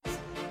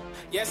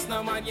Yes,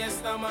 no man,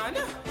 yes, no man.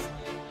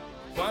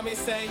 What me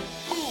say?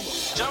 Boom.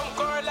 Jump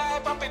core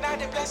live up in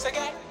the place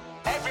again.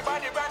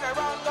 Everybody run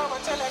around, go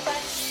and tell a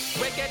friend.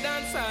 Wicked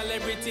dance all,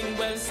 everything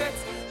well set.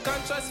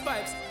 Conscious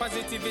vibes,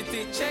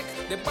 positivity check.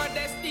 The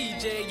baddest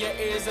DJ your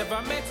ears ever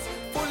met.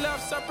 Full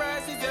of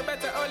surprises, you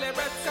better hold your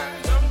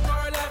breath. Jump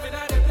core live in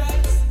the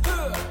place.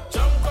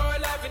 Jump core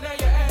live in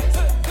your head.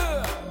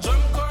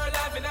 Jump core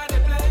live in the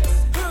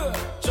place.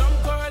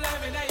 Jump core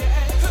live in your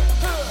head.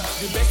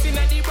 The best in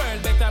the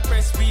world, better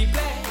press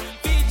replay.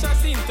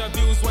 Features,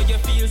 interviews, what you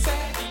feel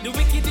sad. The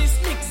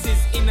wickedest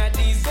mixes in a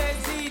these days.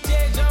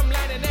 DJ jump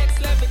like the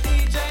next level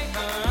DJ.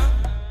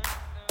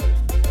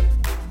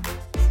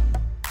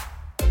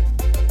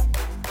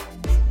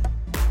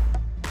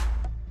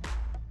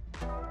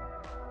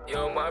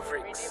 Yo,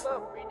 Mavericks,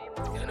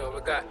 you know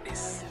we got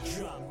this.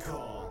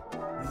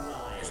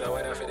 It's a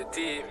winner for the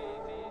team.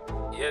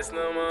 Yes,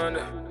 no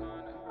man.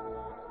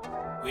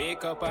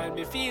 Wake up and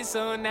we feel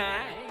so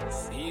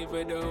nice.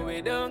 Even though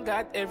we don't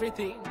got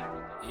everything.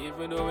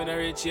 Even though we're not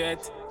rich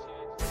yet.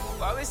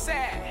 What we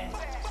say?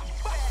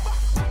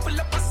 Pull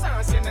up a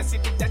sauce, you know, see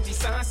the daddy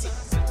saucy.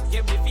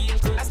 Yeah, we feel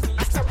good. I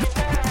stop it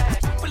there.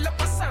 Pull up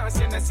a sauce,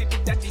 you know, see the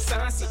daddy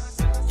saucy.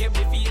 Yeah,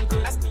 we feel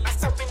good. I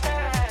stop it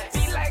there.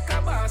 Feel like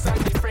a boss and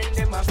the friend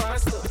them a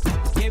boss too.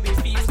 Yeah, we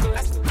feel good.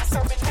 I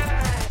stop it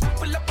there.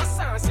 Pull up a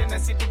sauce, you know,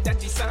 see the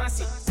daddy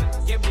saucy.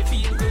 Yeah, we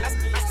feel good.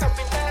 I stop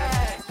it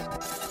there.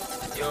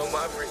 Yo,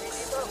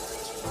 Mavericks,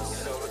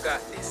 you know we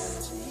got this.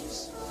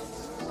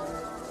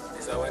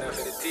 It's a winner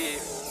for the team.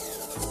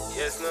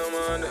 Yes, no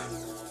man.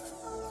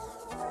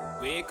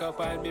 Wake up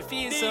and we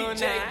feel so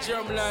nice.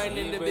 Drumline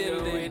in the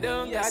building. We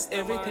don't got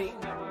everything.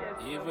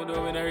 Even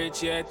though we're not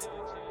rich yet.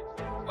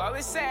 What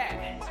we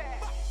say?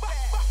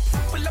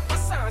 Pull up a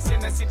sauce, you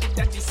know, see the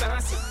daddy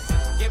saucy.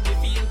 Yeah, we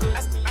feel good.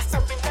 I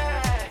stop it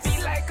there.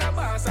 Feel like a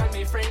boss and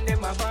my friend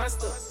them a boss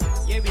too.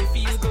 Yeah, we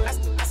feel good.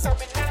 I stop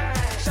it there.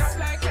 Shop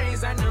like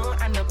crazy, I know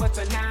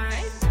butter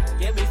knife.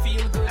 Yeah, we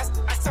feel good.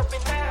 I stop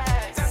it there.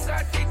 Thank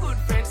God for good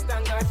friends,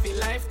 thank God for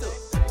life too.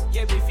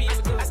 Yeah, we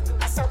feel good.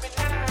 I stop it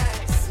there.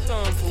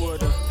 Can't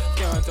afford it,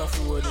 can't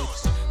afford it.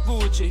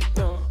 Gucci,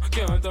 no,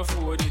 can't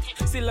afford it.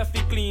 Still I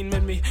feel clean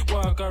when me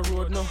walk a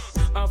road, no.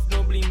 Have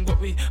no bling, but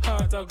we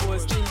heart a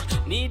gold string.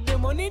 Need the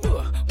money,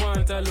 though,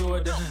 want a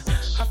load.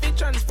 Have to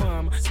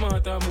transform,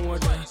 smarter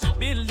mode.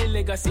 Build the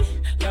legacy,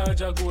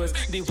 larger goals.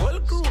 The whole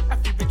crew,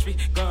 have to rich, we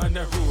gone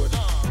the road.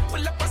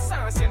 Pull up a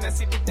sauce, you know,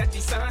 see the daddy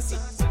saucy.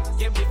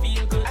 Yeah, we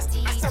feel good. I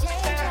stop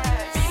it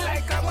there. Feel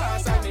like a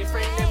boss, and my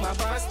friend, them a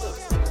boss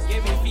too.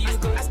 Yeah, we feel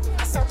good.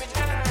 I stop it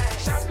there.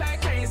 Shop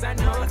like crazy, I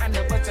know, and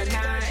the butter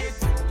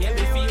knife. Yeah,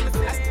 we feel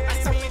good. I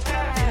stop it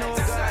there.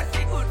 Thank God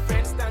for good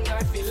friends, thank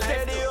God for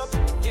life.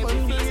 Yeah, we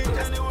feel good.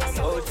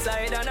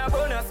 Outside on a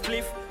bonus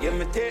cliff. Yeah,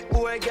 me take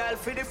boy girl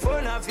for the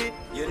fun of it.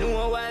 You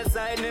know a wild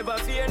side never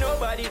fear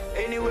nobody.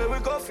 Anywhere we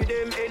go for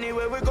them,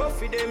 anywhere we go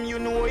for them. You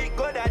know it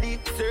go daddy.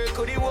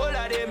 Circle the whole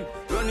of them.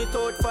 Run it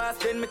out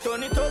fast, then me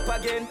turn it up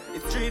again. The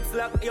streets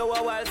lock, yo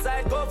a wild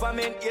side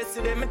government.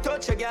 Yesterday me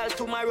touch a girl,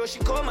 tomorrow she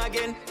come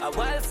again. A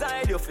wild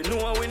side, you fi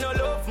know we no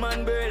love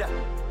man brother.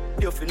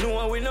 You fi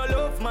know we no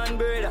love man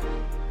brother.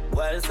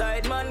 Wild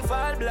side man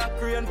fall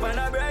black rain pan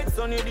a bright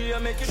sunny day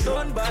make it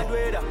turn bad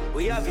weather.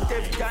 We have it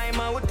every time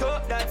and we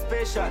talk that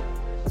special.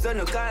 So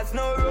no cause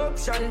no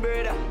eruption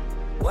brother.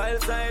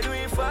 Wild side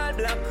we fall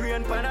black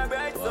rain pan a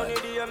bright sunny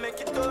day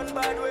make it turn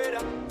bad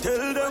weather.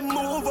 Tell them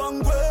move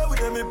and go with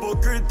them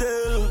hypocrite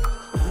tell.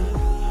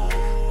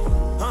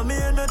 And me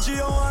energy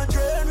I want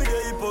drain with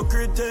the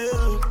hypocrite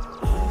tell.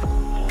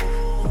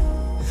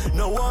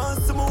 No one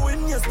see me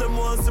win, yes, them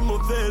want see me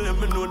fail. And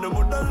me know them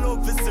would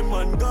love to see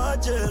man go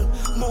jail.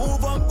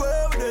 Move and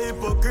go with the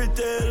hypocrite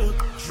tell.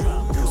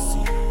 You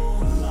see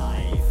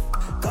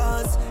life.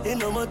 Cause it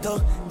no matter,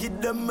 give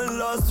them my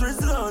last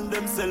resort.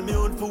 Them sell me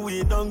out for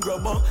weed and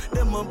grabber.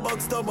 Them a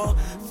backstabber.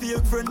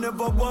 Fake friend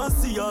never want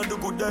see and the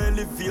good I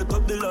elevate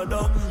up the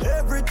ladder.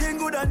 Everything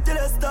good until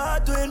I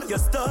start win. You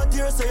start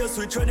here so you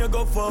switch when you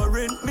go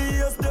foreign. Me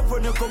a step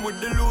when you come with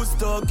the loose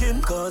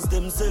talking. Cause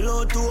them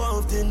sell out too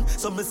often.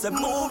 So me say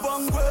move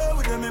and go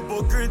with them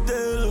hypocrite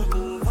tell.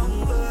 Move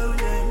and go with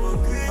them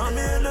hypocrite tell. And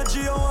me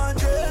energy I want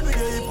drain with the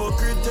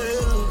hypocrite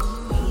tell.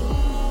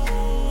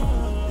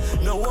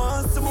 No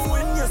one see me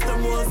win, yes,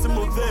 them want see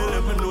me fail.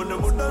 And me know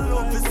them would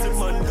love to see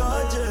man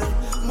go jail.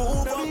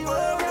 Move and go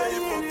with the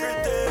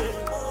hypocrite tell.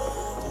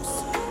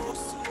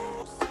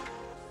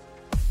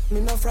 Me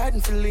no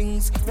frightened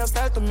feelings, me a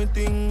start to me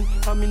thing.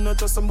 And me not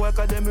just some boy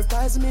cause them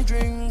replies me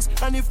drinks.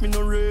 And if me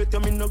no rate,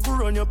 me no go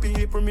run your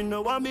people. Me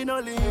no want me no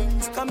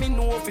links, cause me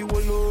know if he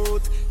will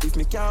out. If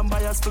me can't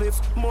buy a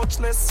spliff, much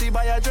less see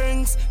buy a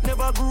drinks.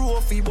 Never grew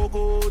up fi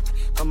bogot.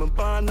 Cause me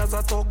born as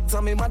a thug,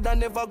 and me mother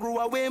never grew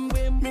a whim.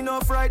 Me no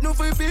frightened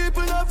for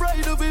people, no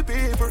frightened for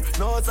people.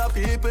 No some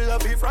people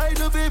that be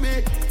frightened for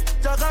me.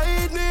 Just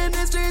hide me in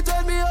the street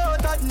when me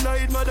out at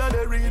night. Mother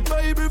they read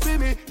Bible for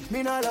me.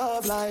 Me no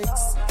love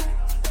likes.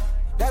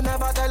 Them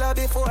never tell you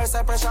before,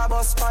 say pressure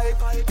bus pipe.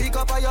 Pick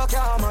up on your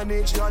car,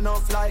 manage you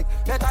enough like.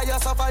 Better you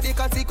suffer the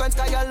consequence,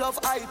 cause you love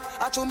hype.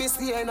 I chew me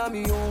staying on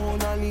me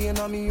own, a lane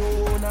on me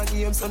own, a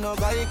game, so no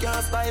guy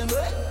can style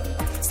me.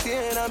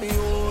 Staying on me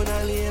own,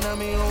 a lane on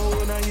me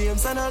own, a game,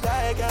 so no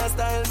guy can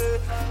style me.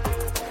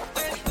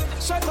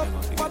 Shut up,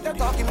 what they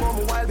talking about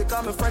me while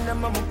become a friend,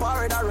 them I'm a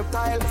pirate or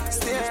reptile.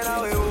 Staying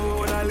on me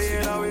own, a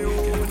lane on me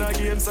own, a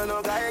game, so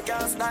no guy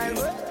can style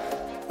me.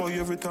 Oh,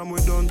 every time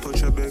we done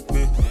touch a beg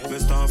me.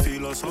 Best I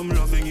feel as I'm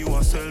loving you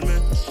a sell me.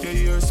 Yeah,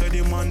 you said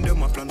the man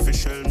them a plan for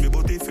shell me.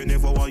 But if you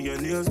never want your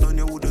nails done,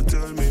 you wouldn't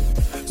tell me.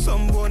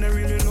 Some boy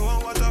really know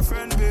what a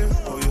friend be.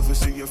 Oh, you feel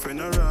see your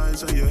friend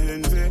arise and you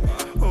envy.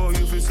 Oh,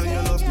 you feel say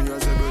you love me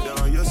as a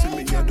brother. You see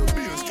me, you don't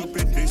be a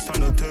stupid things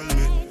trying to tell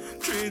me.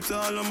 Treat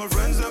all of my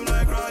friends them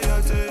like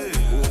royalty.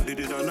 Oh, did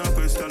it and I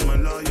question my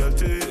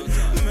loyalty.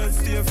 Let's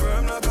stay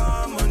firm like a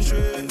almond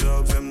tree.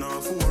 Dogs them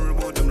not for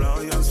about them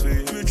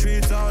loyalty. Me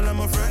treat all of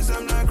my friends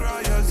them like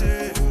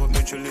royalty. Oh, me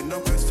chillin' no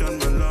question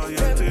my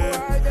loyalty.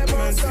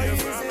 Let's stay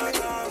firm like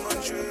a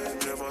almond tree.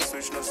 Never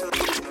switch no side.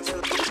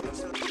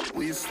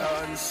 We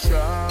stand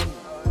strong.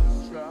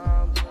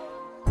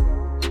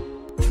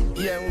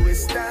 Yeah, we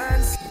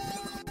stand strong.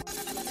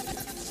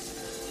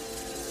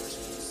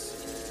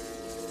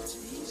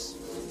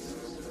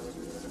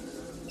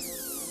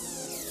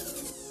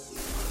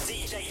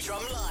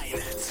 Drumline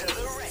to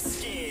the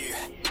rescue.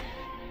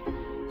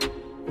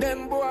 Them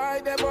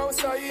boy, they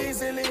bounce so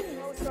easily.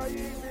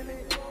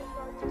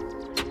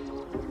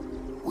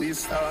 We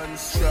stand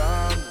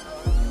strong.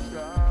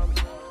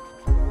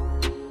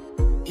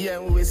 Yeah,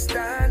 we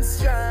stand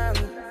strong.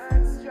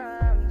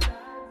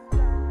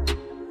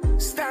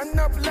 Stand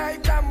up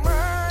like a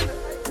man.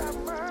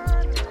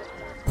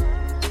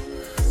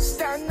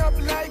 Stand up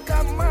like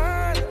a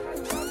man.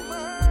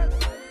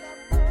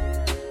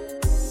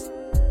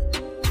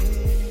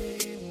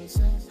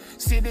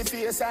 See the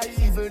face of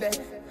evil there.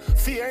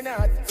 Fear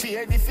not,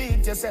 fear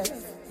defeat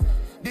yourself.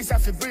 This a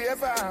fi brave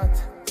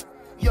heart.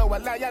 Yo, a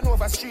lion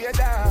over stray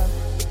dog.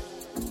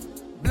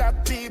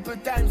 Black people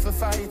time for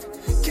fight.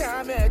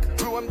 Can't make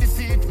Rome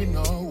defeat we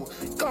know.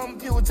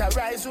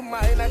 Computerize we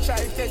mind and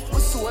try take we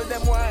soul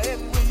them one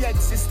end we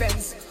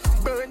existence.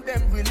 Burn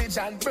them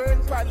religion,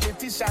 burn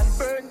politician,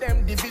 burn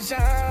them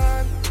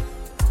division.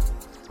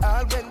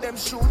 All when them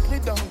shoot me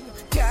down.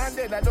 Can't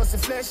dead I just a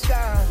flesh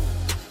down.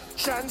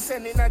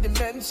 Transcending a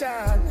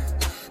dimension.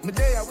 Me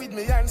there with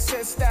me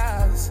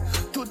ancestors.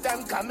 To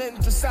them coming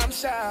to some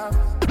shop.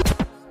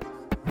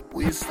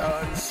 We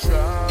stand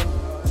strong.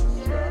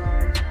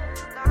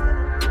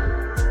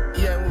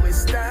 Yeah, we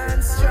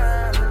stand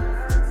strong.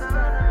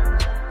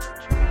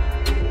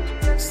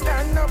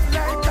 Stand up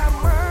like a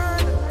man.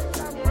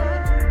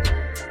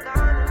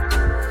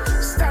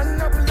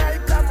 Stand up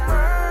like a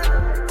man.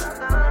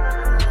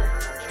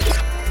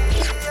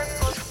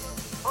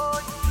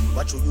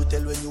 What should you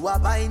tell when you are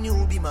buying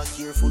you? Be more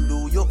careful,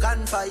 though you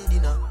can't find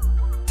dinner.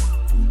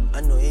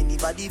 I know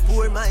anybody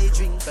pour my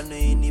drink, I know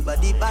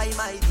anybody buy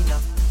my dinner.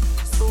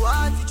 So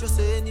hard for just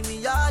a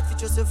enemy, hard for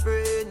just a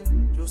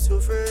friend. Just your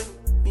friend.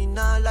 Me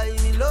nah lie,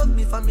 me love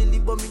me family,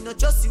 but me not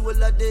just you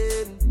all of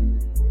them.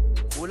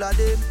 All of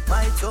them,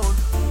 my town.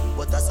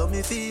 But that's how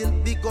me feel.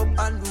 Big up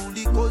and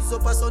rule, cause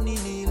up a sunny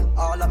kneel.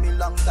 All of me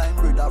long time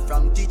brother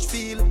from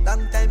Teachfield.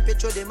 Long time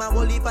petro them a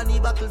whole heap on the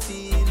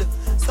battlefield.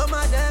 Some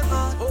of them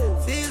are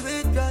filled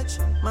with grudge.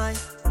 My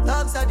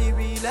dogs are the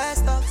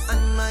realest dogs.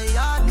 And my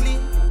heart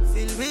clean,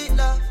 filled with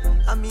love.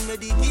 And me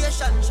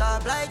meditation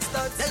sharp like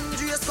studs.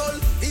 Dangerous call,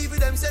 even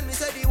them send me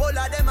say the whole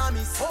of them a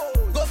miss.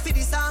 Go for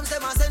the psalms,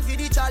 them a send for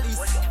the chalice.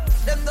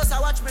 Them does a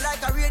watch me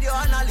like a radio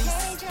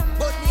analyst.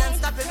 But me and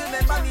stop it,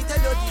 remember me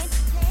tell you this.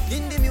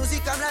 In the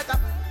music I'm like a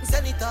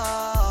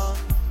senator.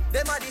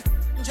 Them a the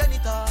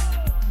janitor.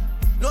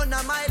 None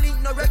of my link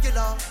no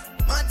regular.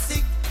 Mad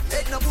sick,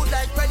 head no good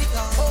like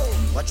predator.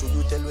 What should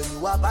you tell when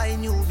you are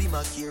buying you? Be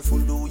more careful,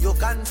 though you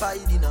can't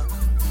find dinner.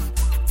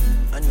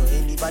 I know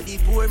anybody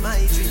pour my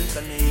drink,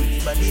 I know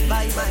anybody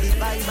buy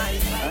my.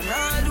 And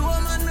all the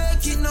woman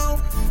make it now.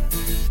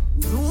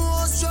 Know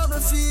how struggle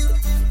feel.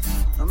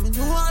 I mean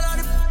know all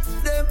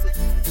of them.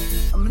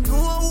 I mean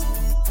know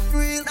who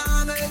real. I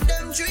make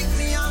them trick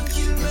me and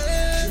kill me.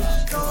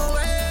 No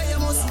way you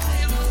must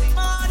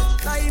mad.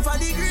 Life are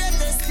the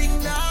greatest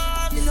thing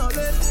that me no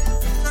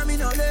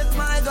left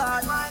my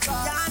God.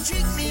 Can't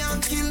trick me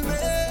and kill me.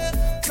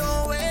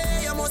 No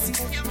way you must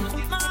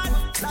mad.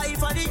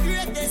 Life are the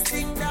greatest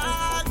thing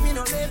that me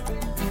no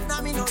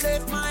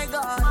left my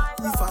God.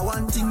 If I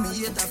want thing, me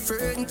hate a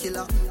fern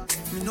killer.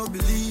 Me no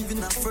believe in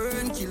a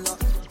fern killer.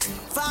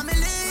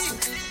 Family,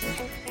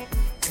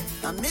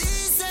 and me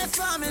say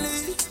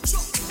family.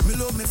 Me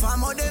love me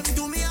family, them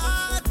to me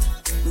heart.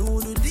 Me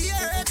would do the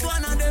earth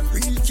one of them.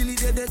 Real kill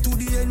it dead to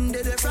the end,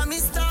 dead from me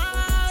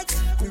start.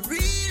 Me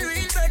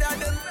real better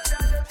them.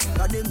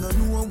 Cause them no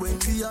know when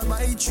we are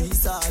buy 3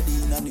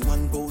 sardines and the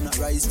 1 pound of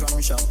rice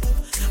from shop.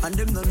 And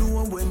them no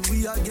know when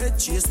we are get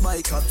chased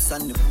by cops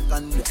and the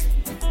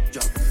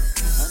job.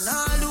 And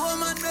all the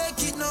woman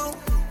make it now.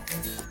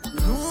 Me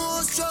know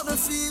how struggle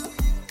feel.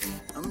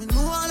 And me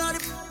know all of the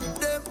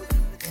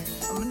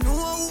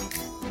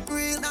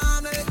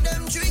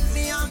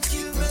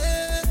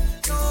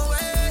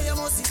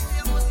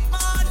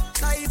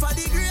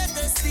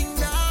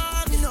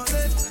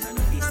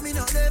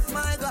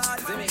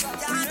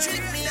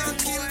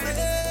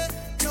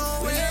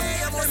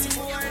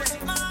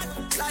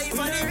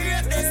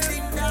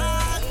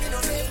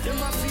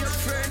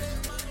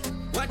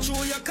Watch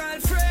who you call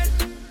friend.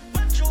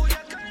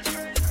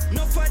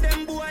 No for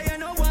them boy, you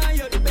know why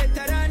you do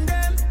better than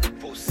them.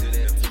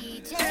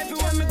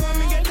 Everyone me go,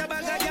 me get a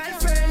bag of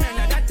girlfriend,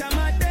 and that time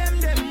at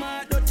them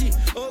mad dirty.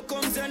 Oh,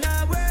 comes you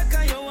not work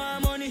and you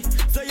want money,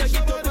 so you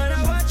get up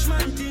and watch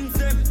man things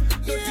them.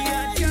 Dirty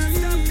and can't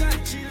stop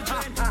got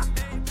children.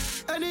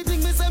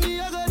 Anything me say me,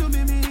 I go do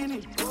me mean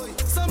it.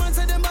 Someone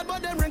say them bad,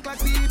 but them rank like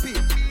pee-pee.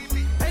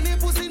 Any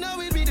pussy now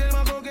with me, them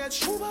I go get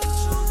shuba.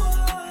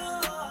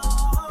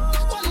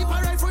 One if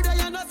I ride for the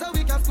and that's how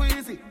we can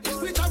squeeze it.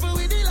 We travel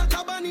with it like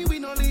a bunny, we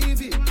no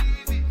leave it.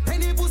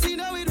 Any pussy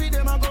now with me,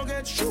 them I go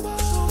get shuba.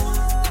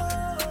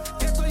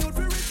 Get to you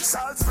for rich.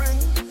 Salt Spring,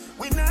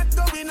 we not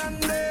going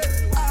under.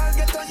 I'll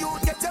get to you,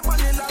 get your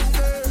money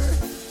longer.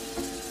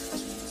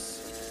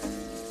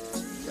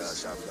 Yeah,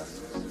 sharp that.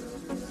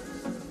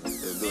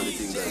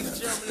 DJ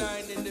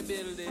Drumline in the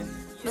building.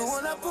 The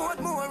whole of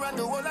Portmore and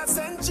the whole of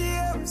St.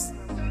 James.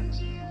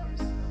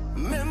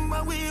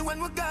 Remember we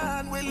when we're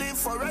gone, we live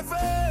forever.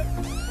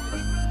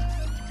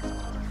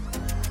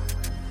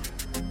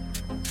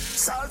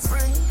 Salt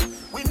Spring,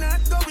 we not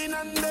going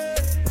under.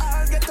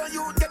 I'll get to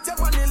you, get your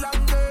money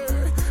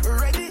longer.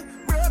 Ready,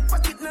 break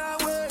pocket now,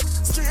 way.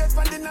 Straight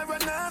from the narrow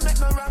now, make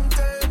no wrong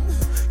turn.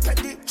 Get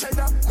the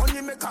cheddar,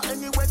 money maker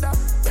any weather.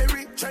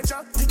 Perry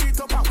treasure, dig it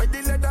up and with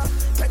the leather.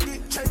 Get the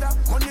cheddar,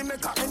 money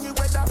maker any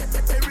weather.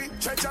 Perry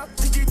treasure,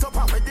 dig it up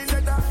and with the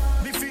leather.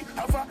 Biffy,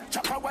 have a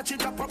chopper, watch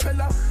it a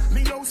propeller.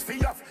 Me house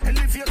fee off,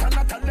 elevator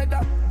not a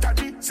leather.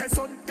 Daddy say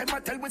son, them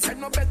a tell we say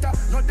no better.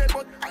 No they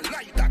but I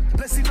like that,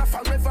 blessing a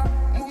forever.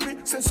 Mummy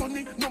say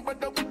sonny, no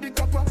better with the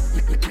copper.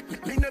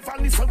 Me never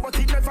listen but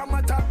it never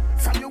matter.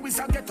 From you is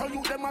a ghetto,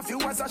 you them a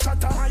few as a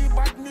shatter. My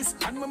badness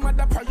and my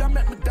mother prayer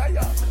make me die.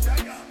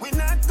 We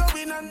not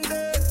going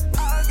under.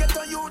 I'll get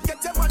to you,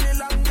 get your money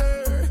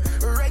longer.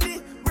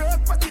 Ready,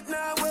 break pocket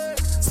now, way.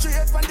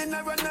 Straight from the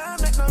narrow now,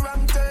 make no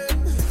wrong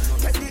turn.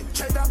 Get the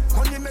cheddar,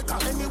 money maker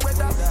any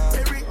weather.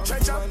 Perry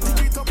treasure,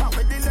 dig it up and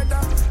with the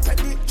leather. Get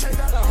the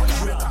cheddar, money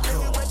maker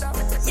any weather.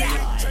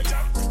 Perry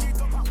treasure, dig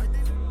it up and with the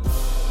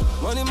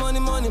leather. Money, money,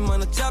 money,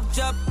 money, chop,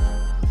 chop.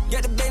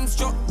 Get the Benz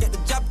truck, get the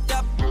chop,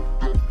 top.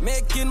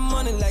 Making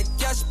money like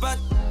cash pot.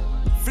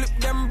 Flip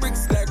them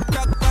bricks like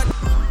crackpot.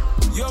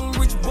 Young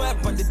rich boy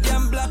on the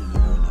damn block.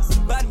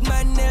 Bad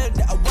man nail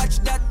that I watch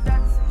that.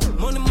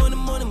 Money, money,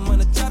 money,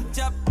 money, chop,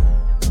 chop.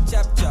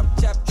 Chop, chop,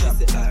 chop, chop.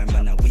 She say arm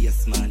and a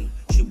waist man.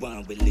 She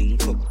want we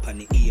link up on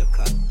the ear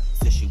cut.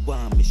 Say she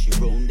want me, she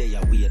round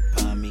there, wait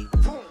for me.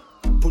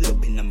 Pull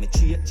up in my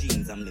straight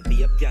jeans and me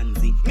be a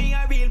pansy. Me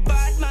a real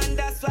bad man,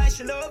 that's why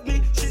she love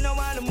me. She no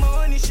want the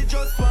money, she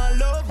just want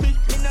love me.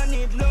 Me no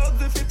need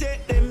love if you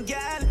take them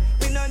gal.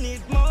 Me no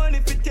need money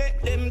if you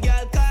take them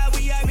gal. Cause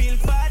we a real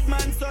bad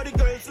man, so the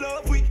girls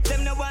love we.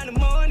 Them no want the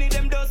money,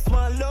 them just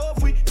want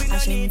love we. We no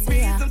need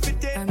reason if you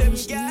take them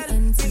gal.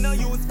 We no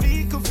use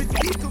speak if you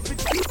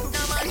speak.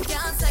 No man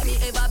can't say me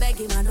ever beg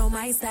him, I know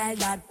my style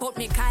that. Put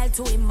me Kyle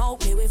to him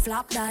out, me we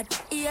flop that.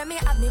 Hear me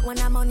have me when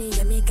I'm money,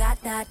 yeah me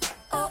got that.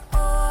 Oh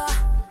oh,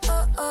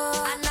 oh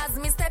oh. And as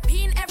me step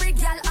in, every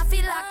gal I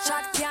feel like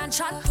chat. Can't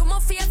chat to my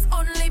face,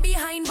 only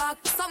behind back.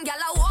 Some gal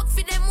I walk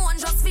for them one,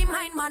 just for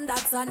mine, man.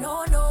 That's a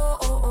no no.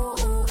 Oh oh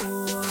oh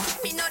oh.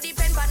 Me no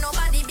depend on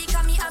nobody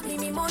because me have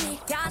me money.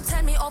 Can't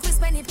tell me off to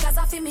spend it cause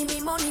I feel me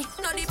money.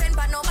 No depend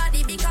on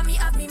nobody because me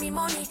have me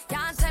money.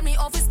 Can't tell me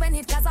off to spend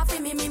it cause I feel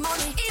me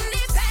money.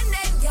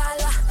 Independent gal,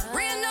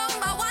 real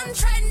number one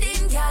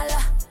trending gal.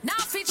 Now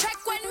fi check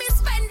when me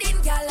spending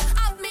gal.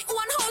 Have me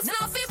one house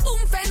now fi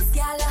boom fence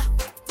gal.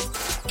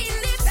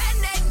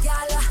 Independent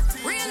gal,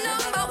 real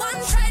number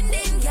one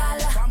trending gal.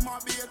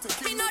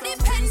 Me no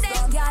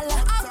dependent gal.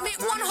 Have me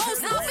one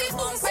house now fi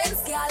boom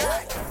fence gal.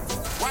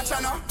 Watch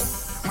out now.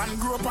 Man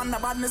grew up on the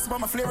badness, but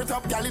my flare it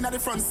up. Gal in the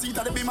front seat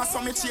of the beamer,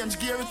 so me change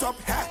gear it up.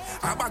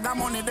 Ha! A bag of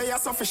money there,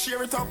 so fi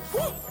share it up.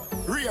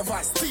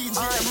 Ravers, TG,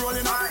 I'm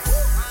rolling up.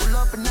 Pull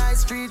up a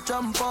nice street,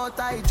 jump out,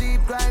 high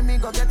jeep, climb me,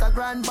 go get a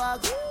grand bag.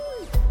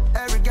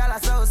 Every gal I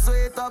so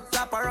sweet up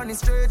top, I running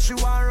straight. She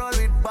want roll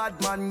with bad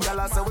man, gal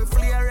I so we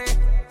flare it.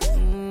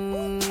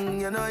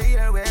 You know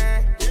here we.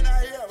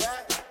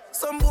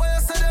 Some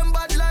boys say them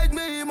bad like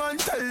me, man,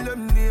 tell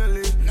them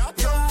nearly.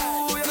 Yo,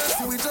 you know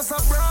see we just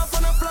a bra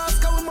and a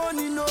flask of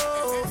money, no.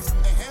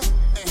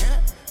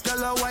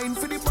 Gal I wine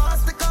for the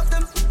boss, take off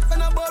them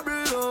and a bubble,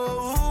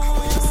 oh.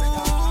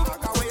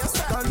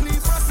 Can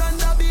leave us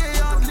and a be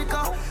a hard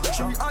liquor.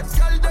 She hot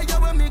gal there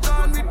when me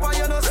gone with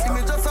fire, no see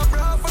me just a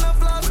bra and a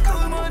flask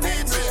of money.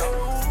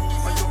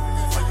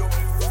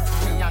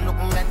 Me a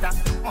looking better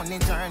on the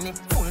journey,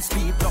 full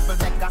speed, double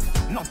decker.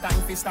 No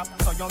time to stop,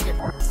 so you get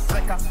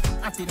wrecker.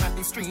 Acting at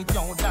the street,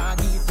 yo dog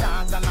eat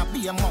dog, and I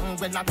be among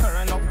when I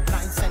turn up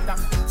like center.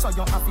 So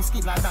you have to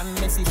skiller than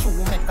Messi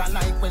shoemaker,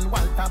 like when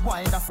Walter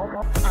Boy the fuck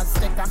up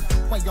Azteca.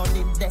 When you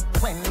did that,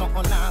 when no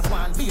last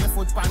one,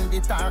 barefoot pan the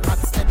target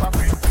step up.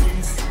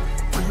 Things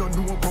when you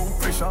know about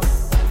pressure,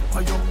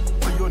 when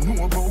you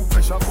know about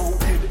pressure, go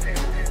ahead.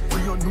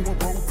 When you know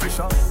about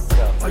pressure,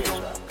 when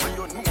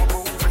you know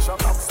about pressure,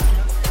 back still.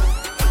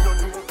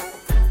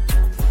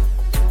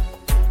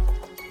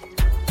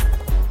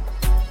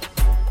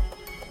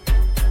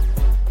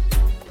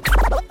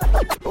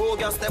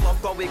 gas them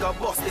up, but we got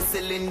bust the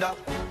cylinder.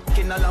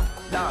 King of love,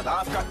 dog,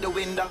 I've got the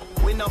window.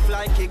 We no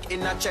fly kick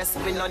in a chest,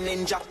 we no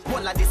ninja.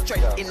 One of the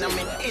strength in a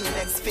me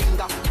index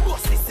finger.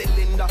 Bust the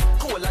cylinder,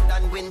 colder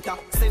than winter.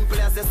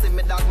 Simple as you see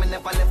me, dog, me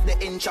never left the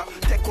incha.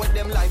 Take with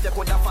them life, you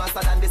coulda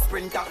faster than the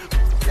sprinter.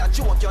 Ya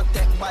joke, you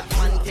take bad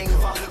man thing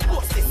for.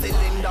 Bust the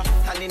cylinder,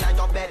 standing at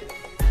your bed.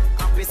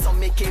 Happy some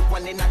me keep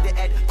one in at the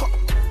head.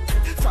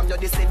 From your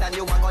distance and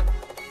you a got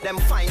them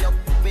find up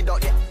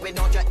without you.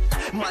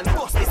 Man,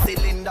 bust the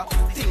cylinder,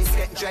 things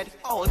get dread.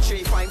 All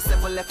 3, 5,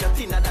 7 left you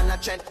thinner than a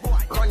tread.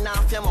 Run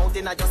off your mouth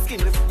in your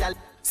skin with your.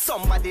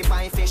 Somebody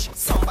buy fish,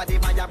 somebody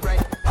buy your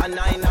bread. A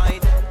 9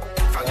 night.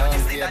 From your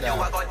distance that you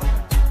a got.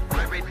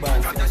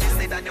 From your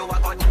distance that you a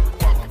got.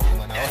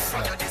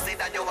 From your distance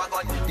that you a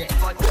got.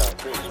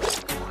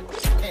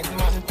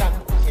 Edmonton,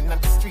 in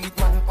the street,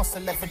 man,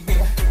 hustle every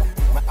day.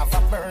 Me have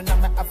a burner,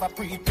 me have a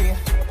prepay.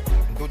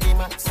 Do the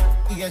max,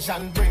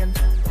 Asian brain.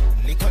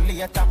 Little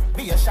later,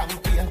 be a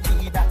champagne,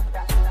 tea that.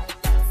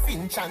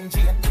 Finch and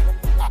Jane.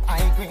 A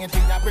high grade,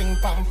 we a bring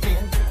pamphlet.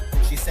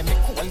 She say me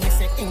cool, me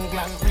say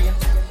England rain.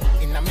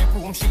 In a me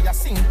room, she a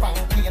sing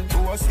pamphlet. Do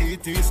a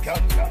CT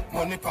scan,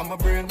 money pa my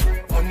brain.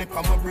 Money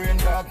pa my brain,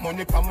 dog,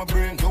 money pa my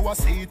brain. Do a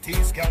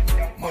CT scan,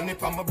 money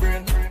pa my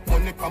brain.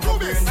 Money pa my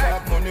brain,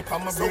 dog, money pa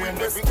my brain.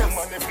 Every time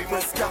money pa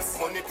my brain,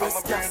 money pa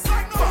my brain.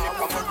 Money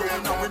pa my brain,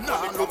 money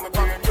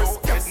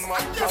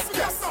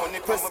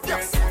pa my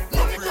brain.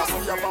 Money pa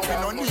my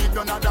brain. We no need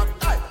none of that.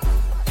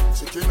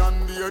 Chicken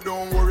and beer,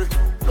 don't worry.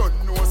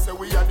 Don't know say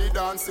we are the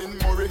dancing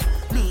Murray.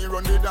 Me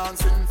run the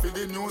dancing for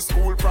the new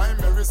school,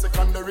 primary,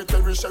 secondary,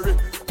 tertiary.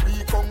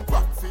 We come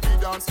back for the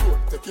dance floor,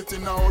 take it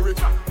in a hurry.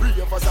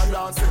 Three of us are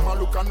dancing, man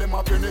look and them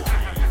a penny.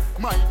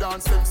 My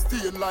dance them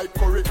stain like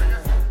curry.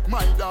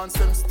 My dance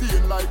them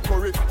stain like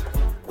curry.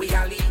 We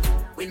a lead,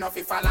 we no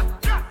fi follow.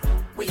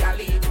 We a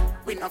lead,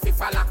 we no fi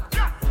follow.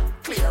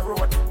 Clear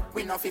road,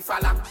 we no fi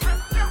follow.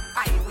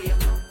 Highway,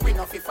 we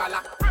no fi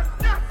follow.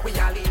 We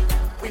a lead,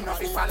 we no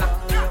fi follow.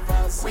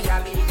 We a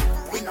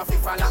lead, we no fi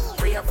follow.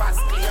 Ravers,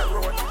 clear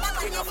road,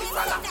 we no fi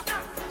follow.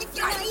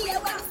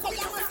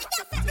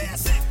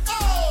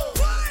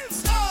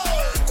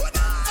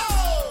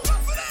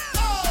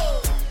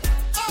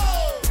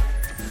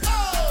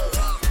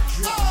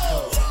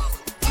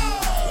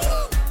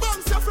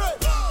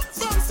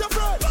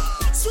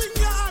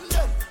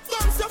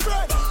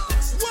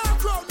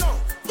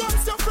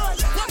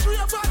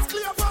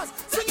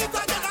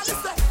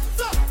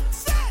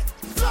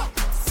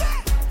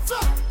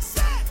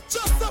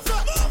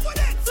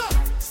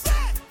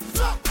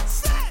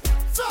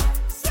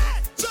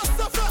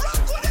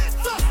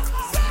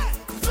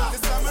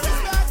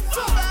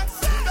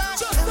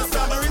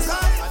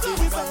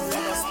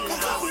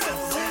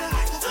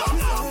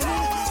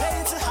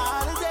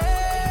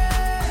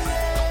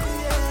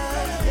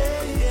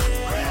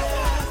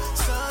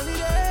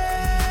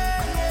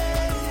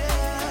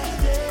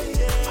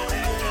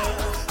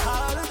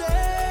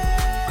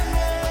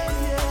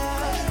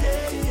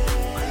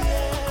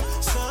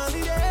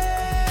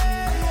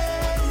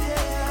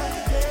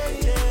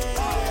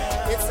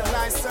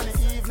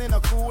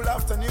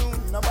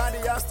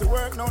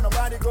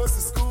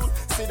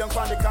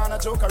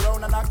 Joke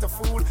around and act a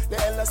fool. The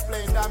elders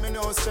playing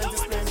dominoes, strength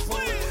is playing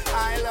fool.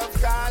 I love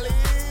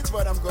college,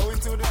 but I'm going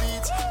to the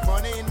beach.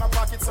 Money in my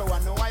pocket, so I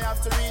know I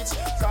have to reach.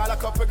 Call a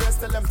couple girls,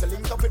 tell them to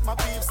link up with my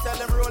peeps. Tell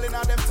them rolling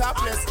on them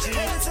topless jeans.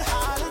 It's a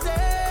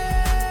holiday.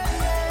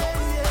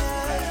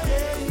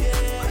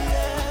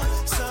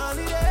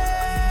 Sunny day.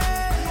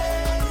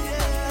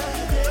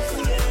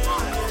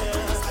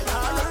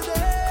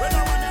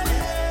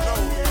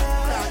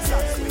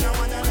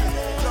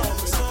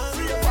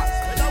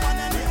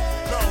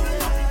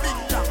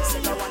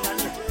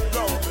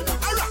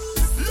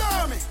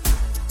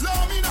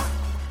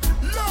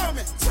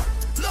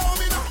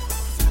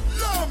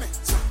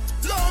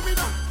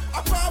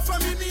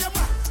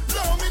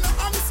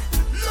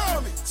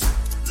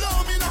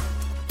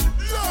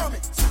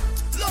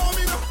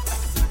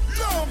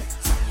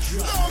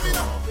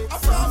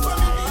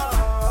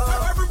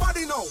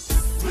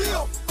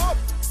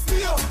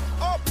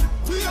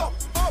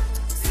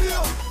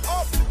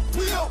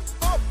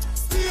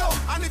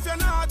 And if you're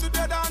not do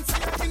the dance,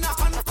 you're in a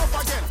hand up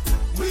again.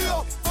 We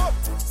up,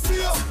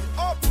 still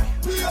up,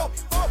 we up,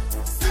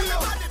 still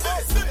up,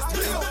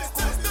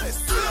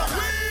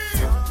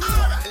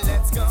 Alright,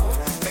 let's go.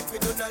 Make we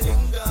do the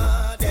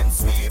linger, then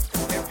sweep.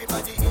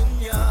 Everybody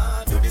in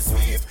ya, do the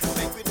sweep.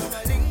 Make we do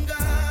the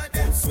linger,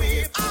 then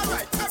sweep.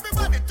 Alright,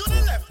 everybody to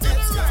the left,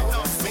 let's go.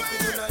 Make we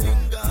do the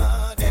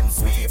linger, then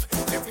sweep.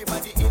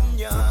 Everybody in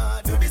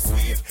ya, do the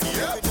sweep.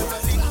 Make we do the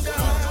linger,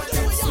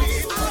 then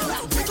sweep.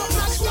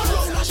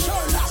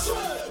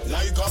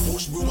 Like a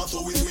push boomer,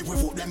 so we sweep, we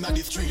put them on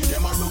the street.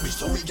 Them are rubbish,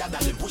 so we gather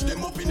them, push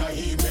them up in a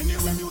heap.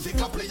 Anywhere music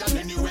a play and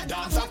anywhere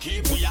dance a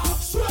keep. We are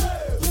sweep,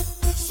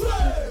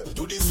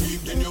 do the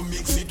sweep, then you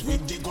mix it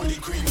with the gully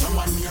cream. Come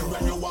on here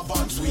when you have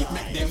on sweep,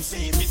 make them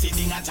say it. We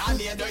sitting at all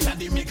here, there's a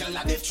the middle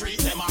of the street.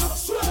 Them are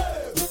sweep,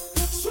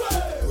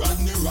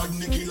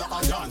 the killer a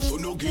dance. So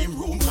no game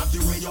room. Cause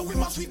the way you we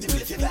must sweep the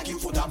place like him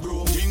foot a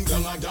bro. King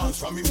Kong a dance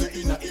from him the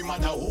inner him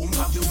at the home.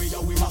 Cause the way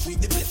you we must sweep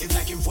the place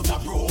like him foot a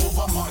bro.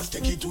 Over Mars,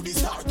 take it to the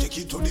star, take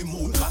it to the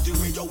moon. Cause the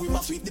way you we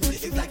must sweep the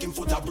place like him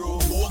foot a bro.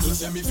 Bogle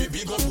send me fi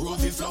big up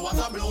roses, flowers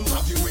a bloom.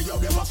 Cause the way you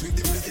we must sweep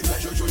the place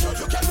like you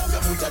can move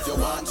your foot if you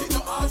want it.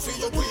 No hard for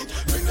your tweet.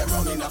 Bring them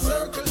round in a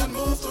circle and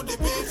move to the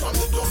beat. From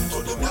the dumb to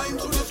the blind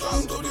to the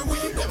strong to the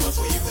weak. Them must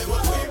sweep, them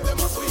must sweep, them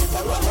must sweep.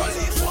 Them must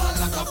police one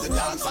lock up the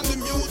dance and the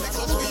music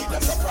so sweet.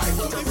 Them surprise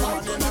to the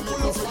front and I'm in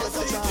the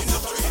street. In the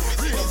street,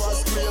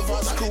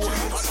 flavors, cool.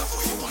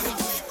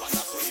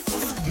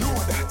 Know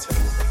that.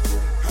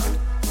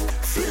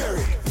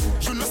 Fury.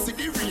 You know see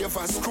the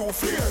ravers crew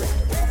fury.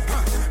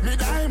 Me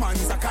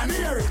diamonds a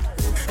canary.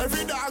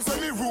 Every dog when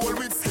me roll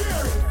with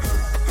scary.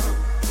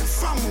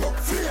 Fango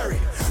fury.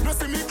 No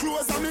see me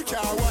clothes and me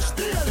car wash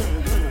daily.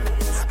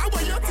 How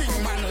about you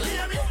think man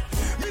lady?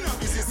 Me no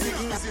busy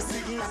singing.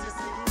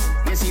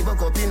 Me see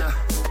buck up inna.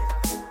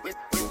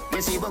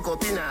 Me see buck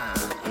up inna.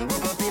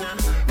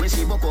 Me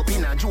see buck up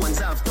inna. Jones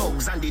have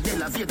thugs and the De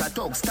La Vega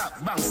thugs.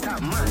 Stop, bang,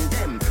 stop, man,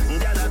 them.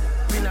 Gyal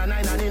inna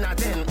 9 and inna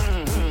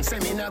 10. Say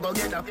me nah go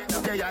get up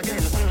there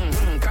again.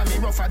 Can me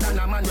rougher than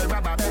a man with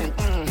rubber band.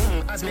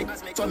 As me,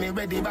 so me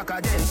ready back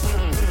again.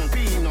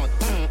 Peanut,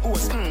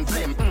 oats,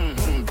 blem.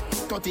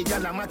 30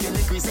 gyal a making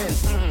the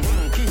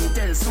crescent. King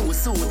tell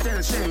Sue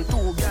tell Shem. 2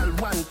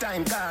 gyal one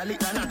time call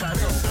it a knock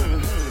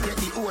again. Get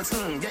the oats,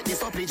 get the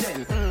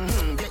supplement.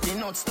 Get the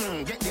nuts,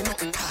 get the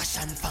nothing.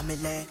 Caution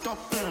family.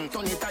 Top, turn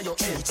it to your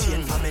head.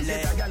 Chain family.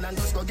 Get a gyal and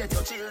just go get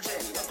your children.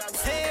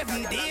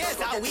 7 days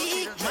a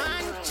week,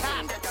 man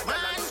chat.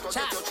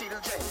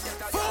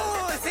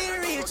 Full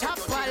serial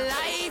chopper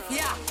life,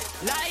 yeah.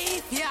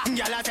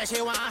 Gyal say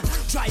she want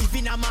drive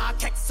in a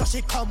market, so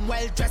she come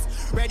well dressed.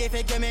 Ready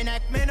for give me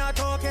neck, me not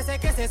talk kissy.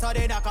 So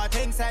they knock a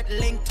thing set.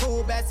 Link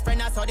 2 best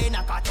friends, so they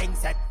knock a thing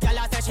set.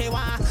 Gyal say she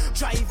want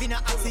drive in a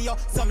Axio,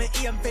 so me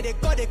aim for the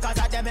goodie, cause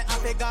I dem me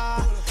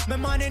Africa. Me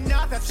money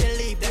enough if she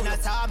leave, then I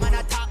saw man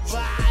a top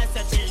ball,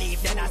 so she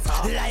leave, then I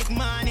saw. Like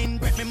morning,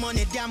 break me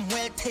money damn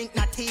well, think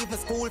not even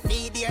school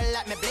fee dear,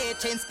 like me blade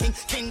chain skin,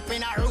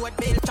 kingpin a road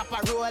bill,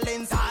 chopper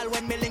rollings. All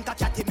when me link a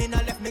chatty, me no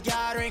left me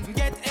gathering.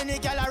 Get any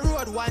gal a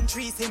road, 1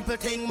 3 simple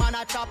thing, man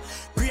a chop.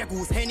 Grey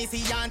Goose,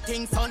 Hennessy and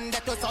thing, Sunday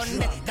to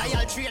Sunday.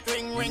 Dial straight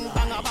ring,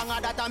 banga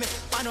that a me.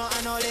 I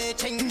know they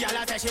ching. Gal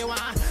a say she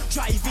want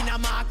drive in a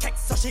market,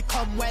 so she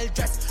come well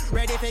dressed.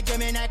 Ready for give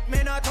me neck,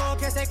 me no talk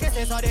kissy.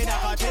 So they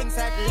knock a thing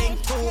set.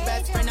 Link 2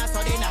 best friends,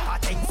 so they knock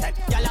a thing set.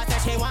 Gal a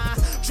say she want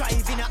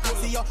drive in a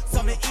Axio,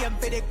 so me aim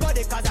for the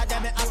goodie, cause I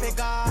dem me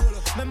Africa.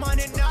 Me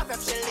money enough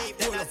if she leave,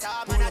 then I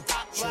saw man a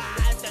top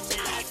one, so she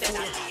leave, then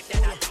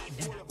I leave.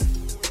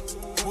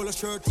 Pull a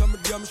shirt and me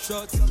damn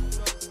shorts.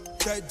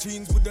 Tight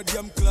jeans with the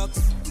damn clocks.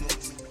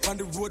 On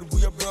the road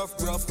we are rough.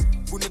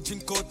 When I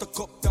drink out a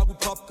cup that we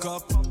pop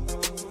cup.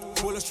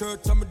 Pull a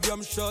shirt and me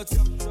damn shorts.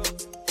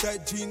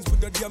 Tight jeans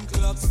with the damn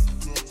clocks.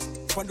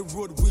 On the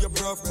road we are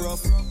rough.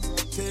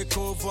 Take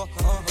over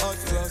hot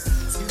cross.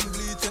 Skin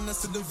bleach and I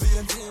see the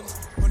vein.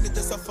 When it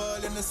just a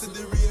fall and I see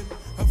the rain.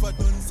 Have I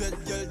done said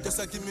girl just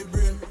a give me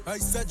brain. I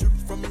said drip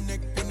from my neck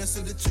when I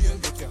see the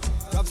chain.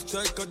 Top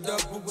strike a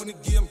dog who win the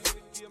game.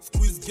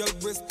 Squeeze girl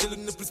breast till the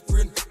nipple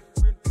sprint.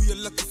 We a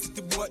lucky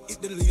city boy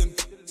hit the lane.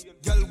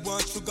 Girl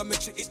want sugar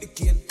make she hit the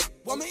cane.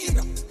 What me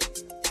in?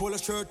 Pull a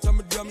shirt and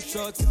my damn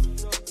shorts.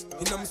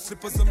 In my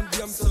slippers and my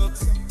damn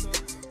socks.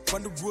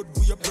 On the road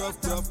we a rough.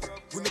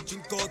 When I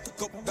drink out a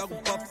cup that we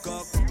pop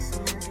cock.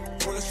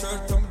 Pull a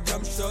shirt and my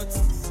damn shorts.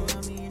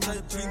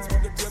 Tight jeans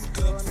with the damn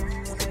clubs.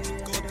 When I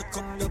drink out a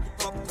cup that we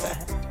pop cock.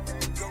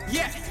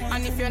 Yeah,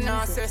 and if you're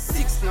not say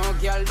 6, no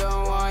girl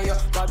don't want you.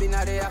 Bobby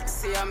not the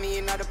Axie, I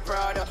mean not the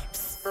Prada.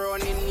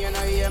 Running, you know,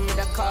 hear me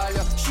the call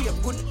you.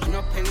 Shape good,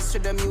 no pens to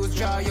the muse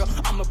draw you.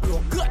 I'm a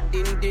blow good,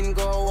 din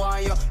go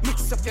on you.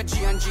 Mix up your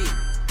G and G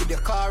with the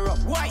car up.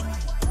 Why?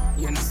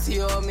 You know see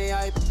how me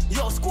hype.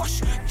 Yo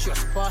squash,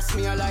 just pass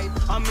me a light.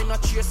 I'm in a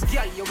chase,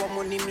 girl, you want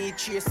money me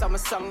chase. I'm a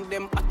song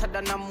them hotter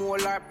than a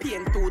molar.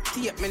 Pain to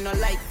tape, me no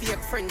like fake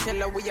friend. Tell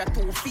her we are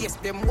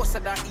two-faced. Them worse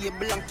than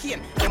Abel and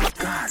Kane. Them a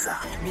Gaza.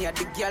 Me a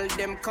the girl,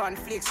 them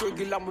cornflakes.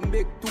 Regular, me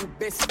make 2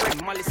 best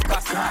friend. Malice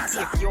gas,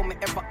 take you me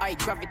ever high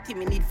gravity.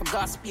 Me need for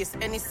gas space,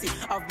 anything.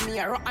 Have me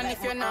a rock. And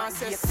if you're not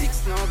say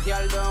 6, no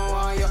girl don't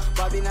want you.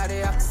 Bobby not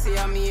the Axie,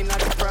 I mean not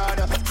the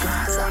Prada.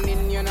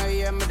 Running, you know,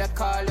 hear me the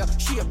call you.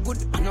 Shape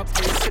good, no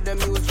place to the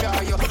muse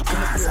draw you.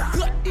 I'm a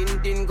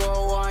good, din go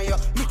on you.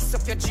 Mix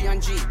up your G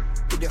and G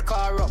with the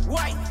car up.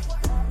 Why?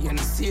 You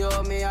know see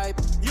how me hype.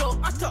 Yo,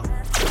 Atta,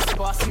 just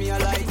pass me a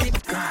light.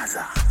 It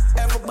Gaza.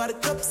 Everybody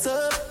cups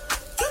up.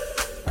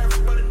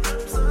 Everybody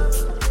cups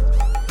up.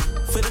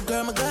 For the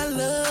girl my God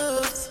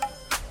loves.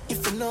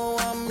 If you know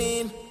what I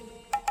mean.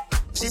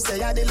 She say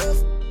yeah they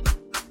love.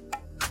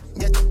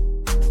 Get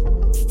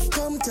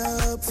pumped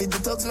up. Feed the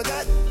talks my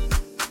God.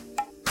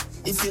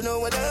 If you know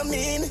what I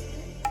mean.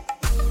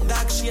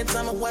 Dark shades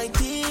on my white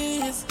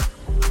tees.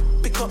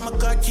 Pick up my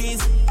car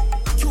keys.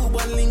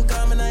 Cuban link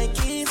on my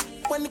Nikes.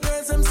 When the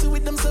girls I'm see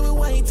with them, so we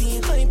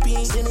whitey, high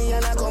pee. See me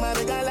and I come and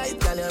make a light,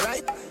 girl, you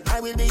right. I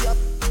will be up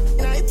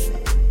night.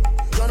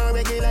 You're not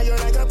regular, you're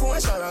like a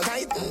Porsche or a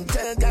kite.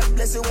 Tell God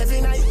bless you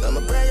every night. I'm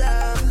a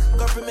prayer.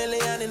 Couple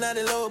million in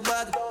the low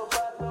bag.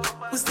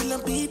 We still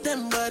don't beat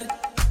them, bud.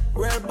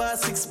 Rare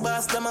boss, 6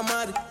 boss, them a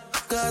mad.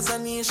 Cause a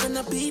nation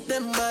a beat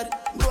them, bud.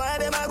 Boy,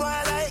 them a go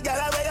like,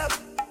 gala wake up.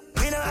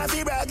 We know how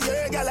to brag,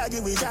 your gala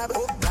give me job.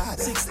 Oh God,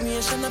 6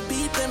 nation a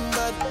beat them,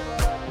 bud.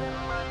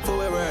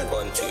 For a word.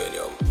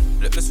 Continuum.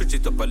 Let me switch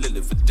it up a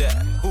little for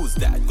that. Who's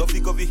that?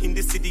 Govy in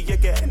the city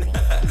again.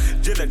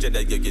 Jenna, yeah,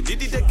 you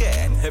did it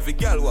again. Every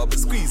girl want to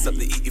squeeze up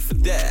the E for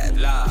that.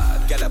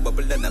 Lord, gal a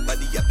bubble and a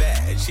body a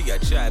bad. She a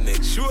try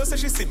make sure so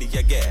she see me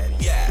again.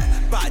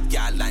 Yeah, bad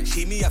gal and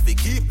she me have to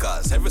keep.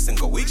 Cause every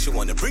single week she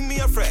wanna bring me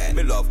a friend.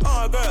 Me love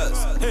all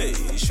girls. Hey,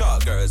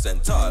 short girls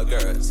and tall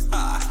girls.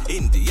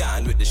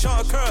 Indian with the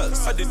short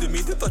curls. I didn't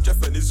mean to touch a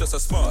friend, it's just a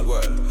small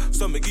world.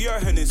 So me give her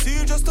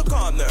Hennessy just to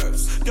calm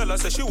nerves. Girl I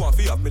say she want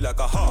to up me like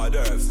a hard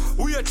earth.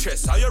 We a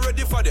chess, are you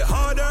ready for the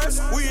harders?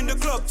 We in the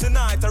club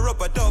tonight, I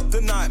rub a dub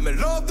tonight. Me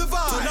love the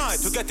vibe. Tonight,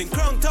 we're getting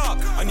crunked up.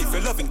 And if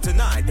you're loving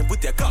tonight, then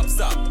put your cups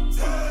up.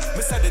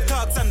 Me say the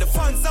dogs and the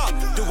fun's up.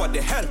 Do what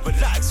the hell but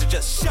like, so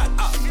just shut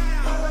up.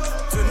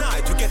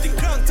 Tonight, we're getting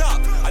crunked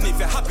up. And if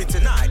you're happy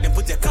tonight, then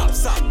put your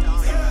cups up.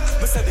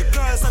 Me say the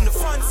girls and the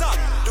fun's up.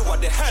 Do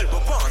what the hell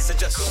but want, so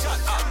just shut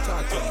up.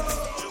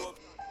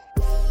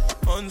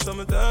 On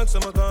some attacks,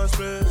 some can't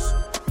stress.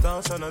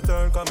 Dance and a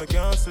turn, cause me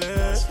can't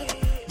slip.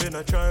 Been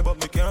a try, but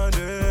me can't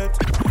do it.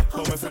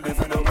 How me feel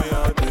living on me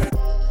out there.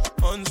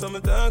 On some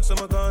attacks,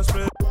 some can't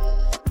spread.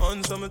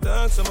 On some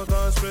attacks, some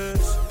can't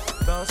stress.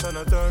 Dance and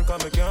a turn,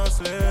 cause me can't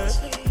slip.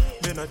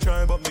 Been a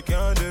try, but me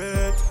can't do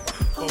it.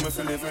 How me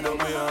feel living on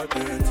me out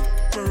there.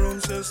 My room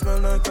still smell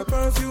like a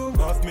perfume.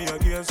 Off me a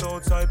gaze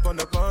outside on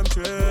the palm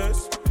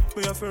trees.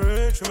 Me have to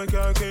reach, me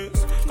can't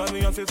kiss. Cause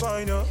me have to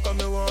find you, cause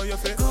me want you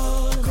to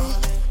call me.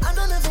 I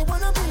don't ever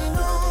wanna be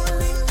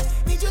lonely.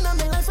 Need you in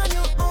my life and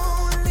you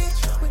only.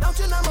 Without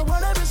your number,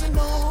 whatever is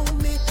know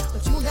me.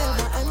 But you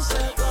never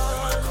answer.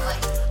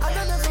 I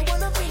don't ever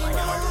wanna be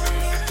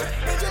lonely.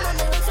 Need you in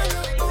my life and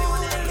you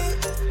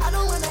only. I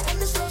don't wanna end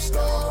this love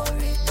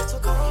story. So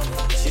call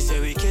me. She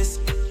said we kiss,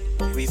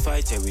 we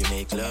fight and we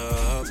make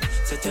love.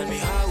 So tell me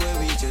how were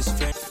we just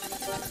friends?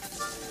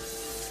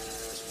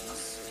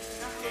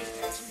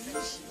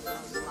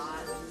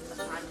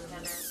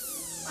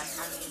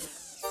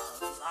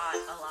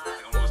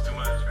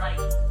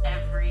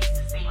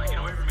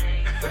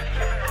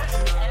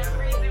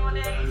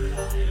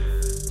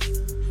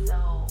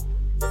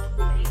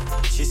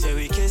 She said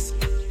we kiss,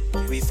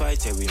 we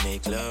fight and we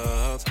make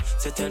love.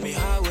 So tell me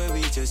how were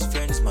we just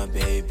friends, my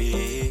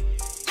baby?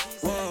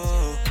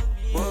 Whoa,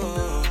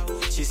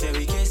 whoa. She said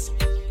we kiss,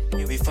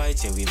 we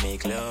fight and we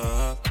make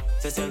love.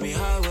 So tell me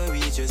how were we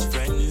just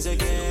friends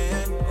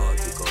again?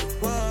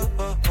 Whoa,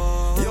 whoa,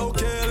 whoa. Yo,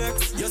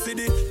 KLX, you see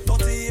the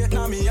 38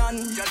 na me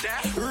hand.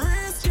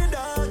 Risky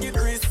dog, it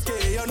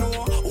risky, you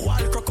know.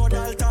 Wild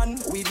crocodile tan,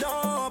 we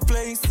don't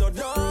play, so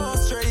don't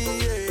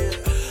stray.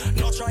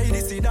 No try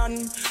this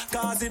sedan,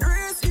 cause it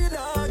risky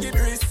dog, it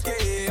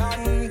risky.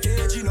 And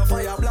cage no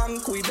fire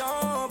blank, we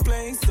don't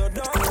play, so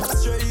don't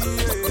stray.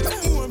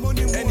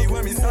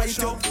 Anywhere me sight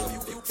you,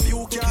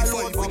 few can't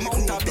load, but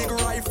mount a big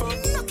rifle.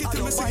 I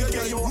don't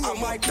like you, I'm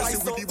Mike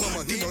Tyson.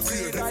 Deep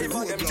sea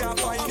diver, them can't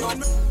find you.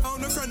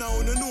 I'm a friend, I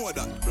wanna know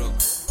that, bro.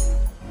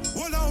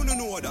 Well, I wanna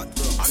know that,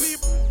 bro. I mean,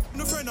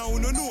 no friend, I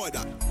wanna know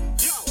that.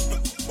 Yo,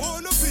 I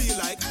wanna feel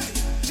like, hey,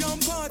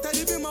 jump out of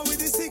the bimmer with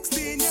the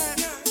 16, yeah.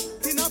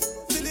 Tin up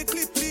till the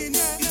clip clean,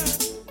 yeah.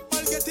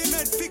 I'll get him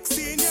head fixed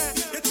in, yeah.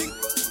 You think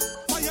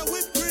fire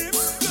with cream?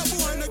 No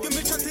boy, no give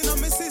me chatting on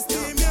my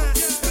system, yeah.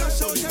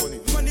 Flash out them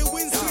on the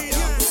windscreen,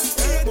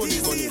 yeah.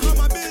 ATC,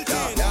 hammer building.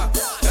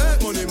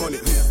 Money,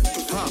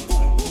 ha.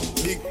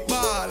 Big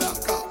baller,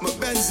 got my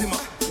Benzema.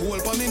 Whole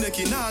for me neck,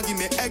 nah give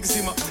me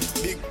eczema.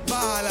 Big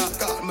baller,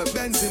 got my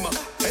Benzema.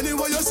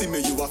 Anyway you see me,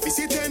 you a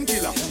fizzy 10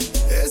 killer.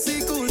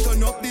 AC cool,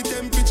 turn up the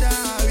temperature.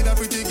 With a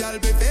pretty girl,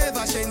 be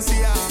favor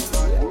Shensia.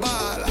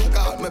 Baller,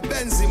 got my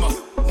Benzema.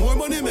 More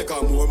money make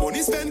her, more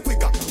money spend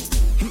quicker.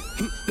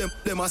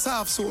 Them a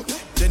soft soap.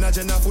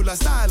 Jenna full of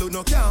style who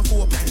no can't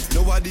cope.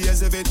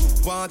 Nowadays if it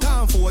want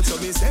time for it. So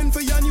me send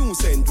for your new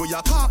scent where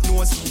your cock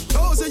nose.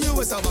 Thousand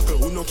US a buckle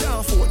who no can't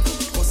afford.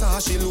 Cause how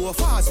she low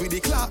fast with the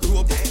clock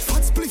rope.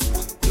 Fat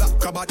spliff, black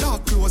crab a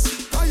dark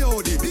clothes. I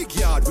hold the big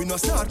yard we no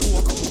start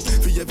coke.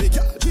 For your big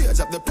yard, change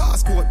up the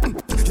passport.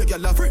 You get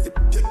la free.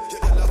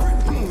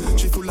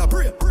 She full of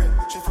brain.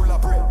 She full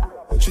of brain.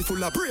 She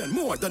full of brain,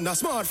 more than a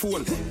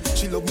smartphone.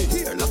 She love me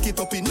here, lock it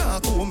up in her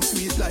comb.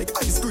 Sweet like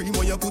ice cream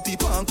when you put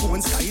it on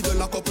cone. Sky the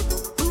lock up,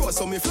 rose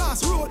on me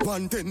flash road.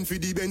 110 for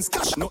the Benz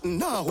cash, nothing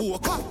now, who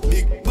car.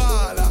 Big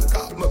baller,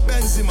 got my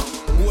Benzema.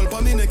 Whole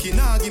for me neck,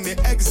 nah give me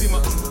eczema.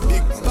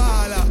 Big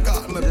baller,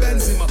 got my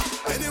Benzema.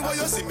 Anyway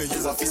you see me,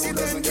 you a fizzy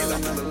 10 killer.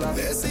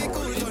 They say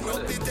cool, turn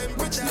up the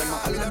temperature.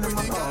 With a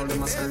pretty girl, they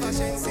never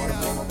change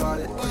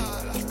baller,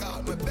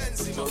 got my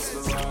Benzema.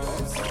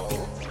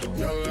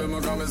 Yo, let me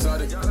come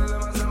inside it.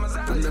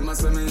 And them a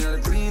say me the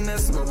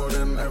cleanest, but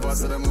them ever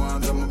say them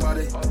want on my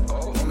body.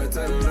 Let me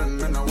tell them,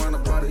 man, I want a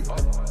body.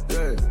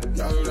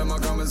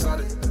 me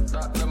sorry.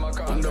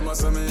 And them a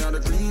say me are the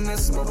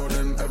cleanest, but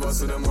them ever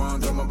see them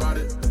want on my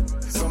body.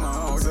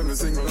 Somehow say me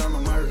single and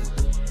I'm married.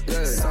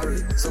 Yeah,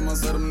 sorry. Some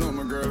of them know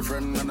my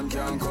girlfriend and them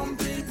can't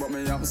compete. But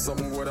me have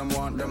something where them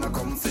want them a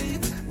come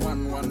feed.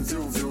 One,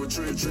 few,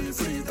 three,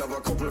 fleet. Have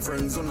a couple of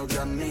friends who no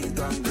can meet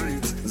and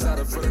greet.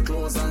 Zada for the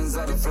clothes and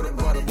Zada for the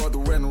body. But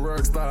when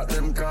work start,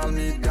 them call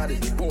me daddy.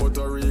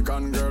 Puerto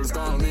Rican girls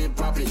call me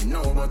papi.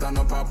 No, but I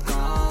no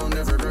popcorn.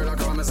 Every girl I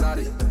call me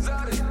Zaddy.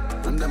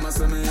 And them a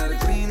say me are the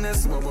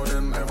cleanest. But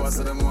them ever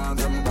say them want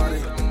them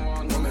body.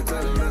 But me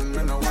tell them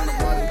me no want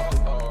nobody.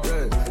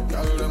 Yeah,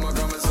 tell them I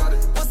call me Zaddy.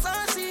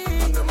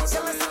 And them a say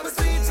me are the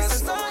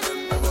cleanest. But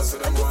them ever say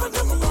them want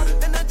them body.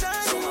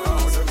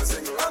 Somehow say me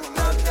single and I'm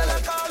married.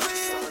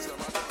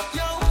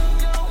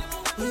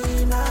 We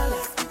not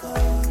left the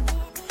God.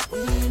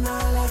 We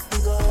not left the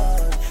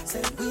God.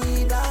 Say we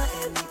die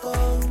and we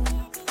come.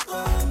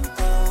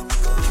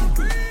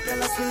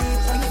 Girl, I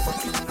sleep and I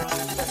fucking run.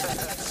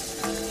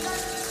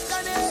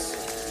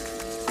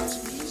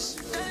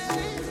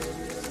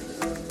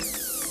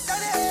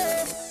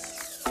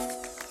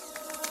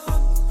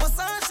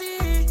 Versace,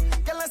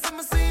 girl, I see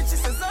me sweet, she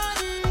says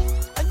Zaddy.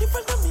 And you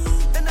follow me,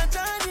 then I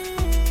Johnny.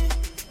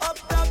 Up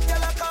top,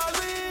 girl, I call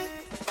me.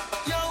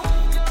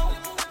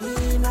 We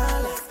not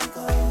left the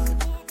God.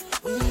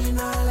 We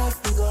not left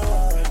the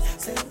God.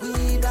 Say we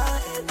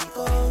die and we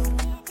come.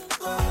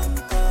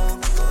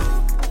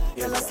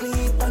 Girl, I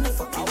sleep and I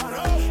fucking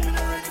run. Me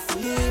not ready for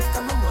leave,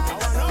 come on, money.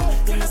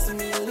 You must see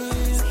me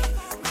leave.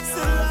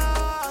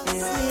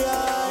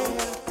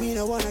 Me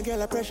no wanna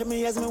girl, I pressure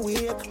me as me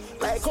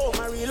wake. Like how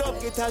my real love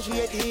get a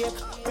shake.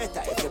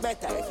 Better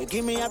if you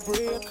give me a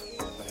break.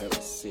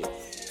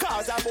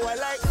 Cause a boy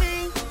like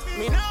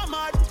me not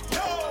mad.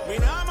 No. Me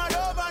not mad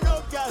over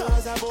no girl.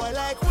 Cause a boy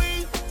like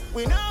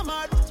we not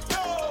mad.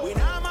 No. We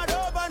not mad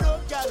over no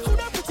girl.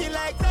 Coulda pretty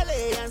like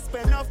Dolly and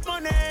spend enough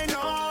money.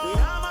 No. We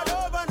not mad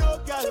over no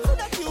girl.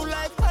 Coulda cute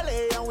like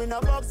Dolly and we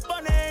no box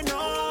bunny. No.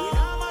 We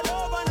not mad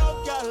over no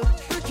girl.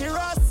 Ricky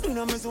Ross, you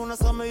know me soon as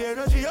some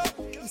energy up.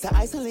 It's a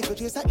ice and liquor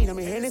chaser, you know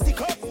me Hennessy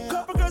cup.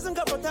 Couple girls and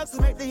couple talks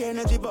to make the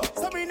energy buck.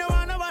 So me no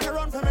wanna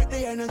run to make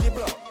the energy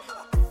block.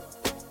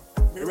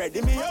 Me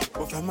ready me up,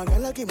 but from a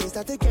girl give me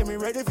start to get me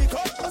ready for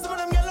cut. Cause some of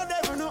them girls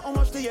never know how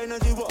much the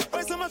energy was.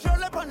 When so much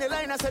roll up on the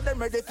line, I said them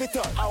ready for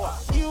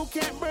touch. You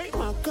can't break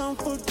my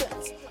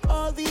confidence.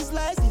 All these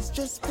lies is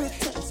just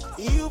pretense.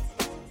 You,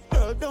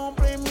 girl, don't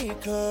blame me,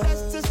 cause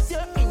that's just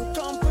your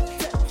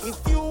incompetence.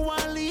 If you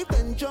wanna leave,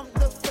 then jump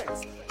the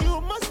fence.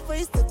 You must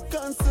face the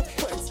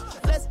consequence.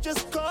 Let's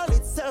just call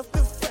it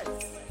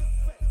self-defense.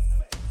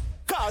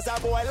 Cause a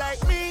boy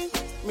like me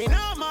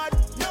not mad.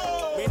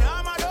 No. Me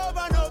not mad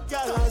over no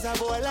girl. Cause a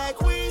boy like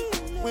we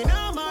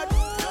not mad.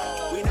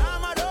 No. We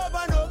not mad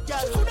over no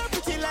girl. Coulda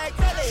pretty like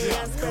Dolly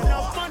and spend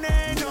enough money.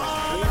 No.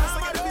 We not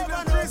mad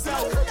over no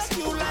girl. Coulda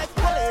cute like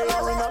Dolly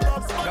and we no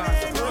box money.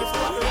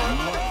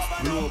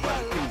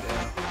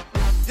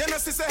 You know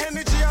she's a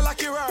energy a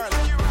lucky world.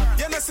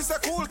 You know she's a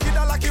cool kid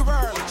a lucky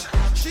world.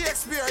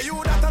 Shakespeare,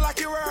 you that a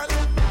lucky world.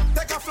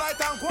 Take a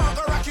flight and go and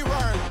go rocky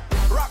world.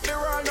 Rock the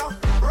world now,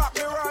 rock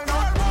the world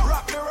now,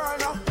 rock the world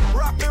now,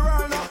 rock the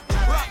world now,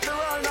 rock the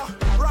world now,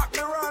 rock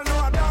the world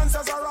now.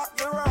 Dancers are rock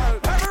the world.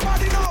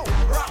 Everybody know,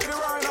 rock the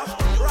world now,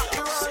 rock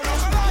the world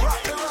now,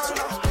 rock the world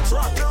now,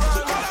 rock the world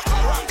now,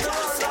 rock the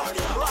world now,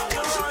 rock the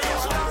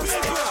world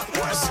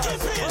now. We're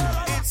skipping.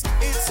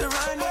 It's a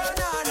run, na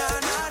na na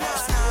na na.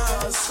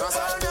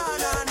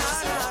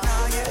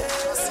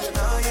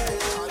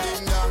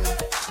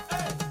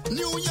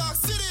 New York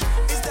City.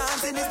 It's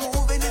dancing, it's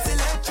moving, it's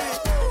electric.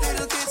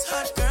 Little kids,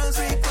 hot girls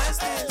request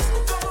this.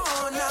 Come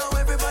on now,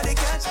 everybody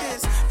catch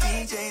this.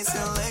 DJ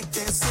select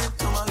this, skip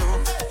to my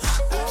loop.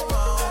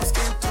 Oh,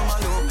 skip to my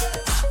loop.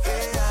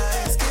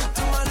 Yeah, skip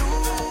to my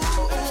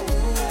loop.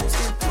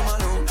 Skip to my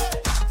loop.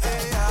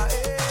 Yeah.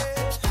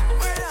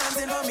 We're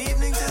dancing from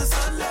evening till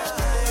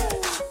sunlight.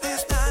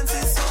 This dance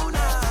is so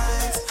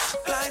nice.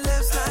 Slide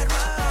left, slide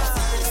right.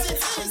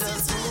 And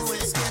just do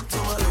it, skip to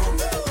my loop.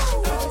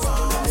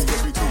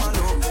 Skip to my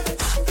loop.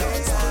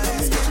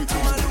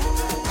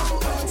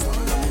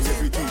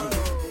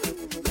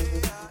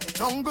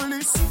 Jungle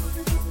is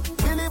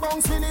Billy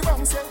Bounce,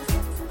 yeah.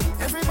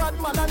 Every bad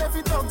man and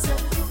every dog,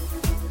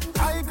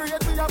 yeah. I agree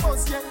with your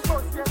boss, yeah.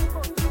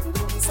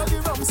 So the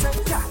rum say,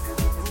 yeah.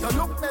 You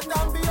look better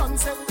than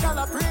Beyonce. Girl,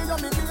 I pray you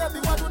me baby,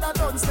 what would I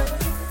done say?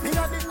 Me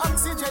got the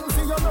oxygen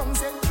for your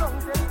lungs,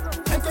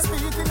 yeah. And to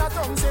speak in a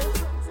tongue, say.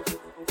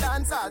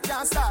 Dancehall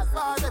can't start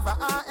forever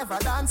and ever.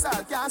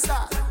 Dancehall can't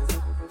start.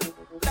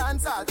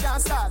 Dancehall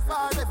can't start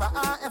forever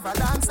and ever.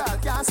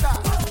 Dancehall can't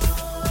start.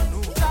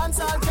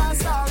 Dancehall can't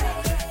start.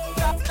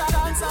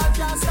 Dancehall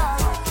can't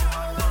start.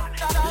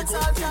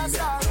 Dancehall can't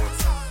start.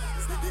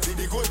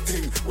 The good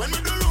thing, when we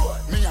do road,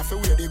 me have to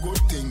wear the good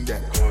thing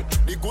then.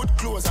 The good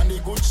clothes and the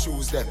good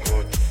shoes then.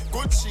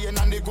 Good chain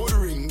and the good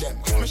ring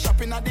then. Me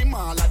shopping at the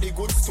mall at the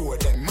good store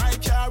then. My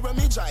car when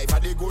me drive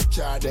at the good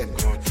car then.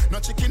 No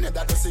chicken head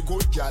that does a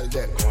good gal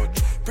then.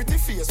 Pretty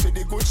face with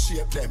the good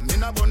shape then.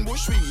 In a bun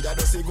bush weed that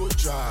does a good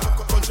job.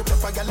 Country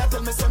pepper gal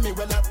tell me say me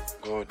well up.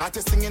 Good.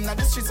 Artist singing at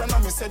the streets and I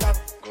me say that.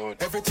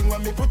 Good. Everything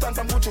when me put on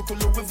from Gucci to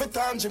Louis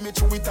Vuitton, Jimmy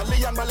Choo,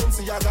 Italian,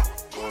 Balenciaga.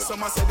 Good.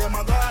 Some I say them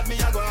a god, me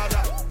a god.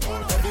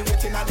 Every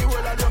waiting at the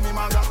world I do me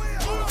manga.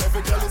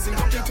 Every girl is in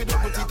the pink with the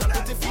good teeth and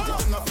pretty feet. It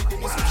is not fit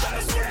in this switch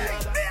and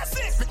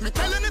it's me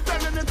telling it,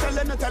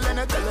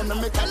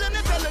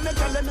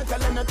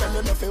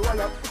 if you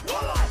wall up.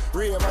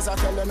 Ravers are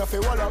telling if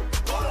you wall up.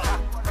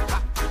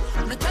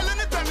 Me telling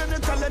it,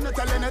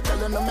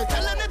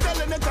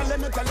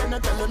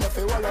 if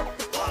you wall up.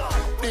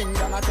 Ding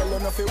dong, I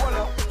telling if you wall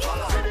up.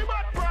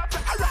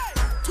 Alright,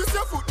 twist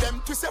your foot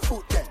them, twist your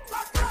foot them.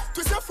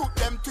 Twist your foot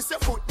them, twist your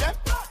foot them.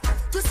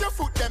 Twist your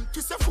foot them,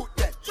 twist your foot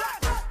them.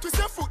 Twist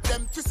your foot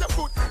them, twist your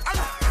foot.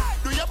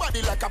 Do your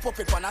body like a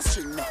puppet on a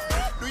string now.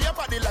 Do your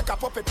body like a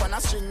puppet on a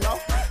string now.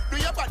 Do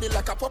your body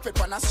like a puppet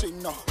on a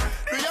string now.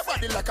 Do your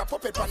body like a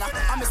puppet on a.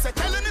 I'm say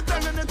telling it, if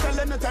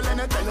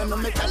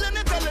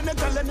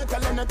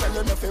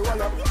you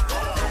wall up.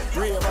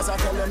 Ravers are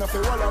telling if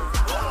you wall up.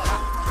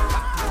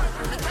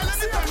 Me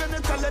telling it, if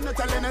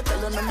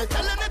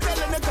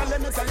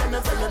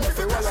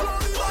you wall up.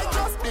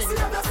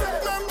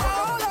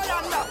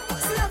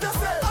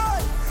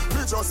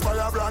 Just buy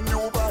a brand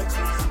new bike.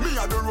 Me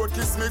a the road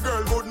kiss me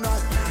girl good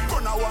night.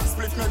 Gonna one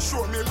split make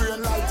sure me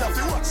green light. If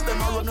you watch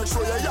them I run make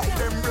sure you yak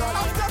them blind.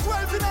 After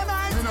 12 in the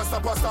night, me no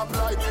stop a stop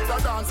light. The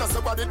dancer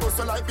somebody goes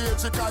so like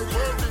beach kite.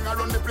 Whirling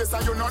around the place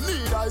and you no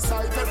need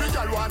eyesight. Every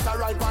girl want a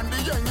ride on the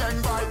yang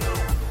yang bike.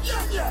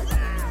 Yang yang,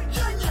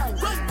 yang yang,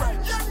 bang bang,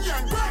 yang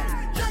yang, bang,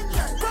 yang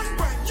yang, bang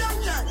bang, yang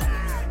yang,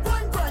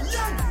 bang bang,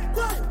 yang,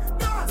 bang,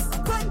 dance,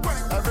 bang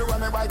bang.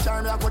 Everyone in bike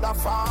time I could have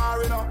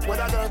far enough. With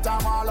a dirt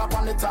time all up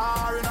on the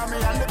tar enough. Me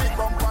and the big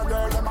bumper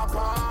girl them a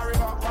par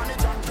enough. On the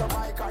junk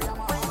bike I am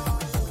a.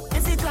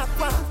 If it clock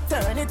one,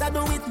 turn it I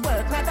do it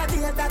work. Not a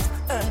day that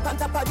earn on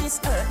top of this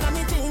earth. Now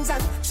me jeans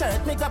and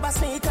shirt, me grab a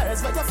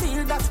sneakers. But you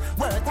feel that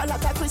worth a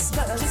lot of Chris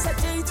girl. She said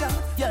teacher,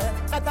 yeah,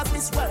 not of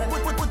this world.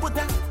 Put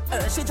that.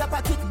 She drop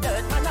a kick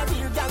dirt, man a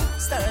real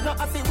gangster. Not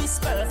a fi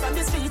whisper from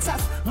the streets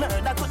of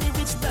murder to the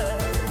rich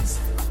birds.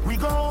 We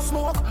gon'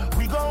 smoke,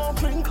 we gon'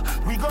 drink,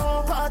 we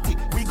gon' party,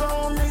 we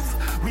gon' live,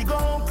 we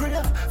gon'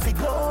 pray for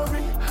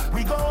glory.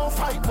 We gon'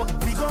 fight, but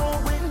we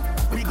gon' win,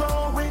 we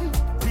gon' win,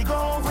 we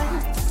gon'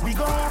 win, we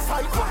gon'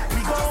 fight, but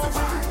we gon'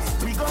 win,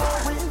 we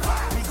gon' win,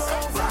 we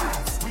gon' win,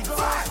 we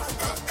gon' win.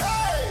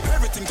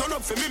 Everything turn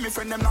up for me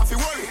friend them not fi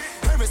worry.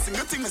 Every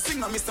single thing me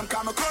sing, I miss them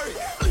call me curry.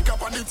 Lick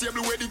up on the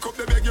table where the cup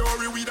they beg you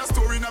hurry. With a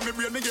story in my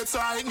brain, me get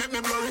side, make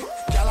me blurry.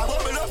 Girl I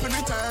bubble up in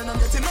return, I'm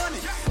getting money.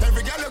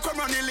 Every girl you come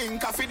run the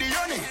link, I feed the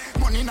honey.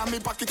 Money in my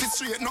pocket is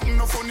straight, nothing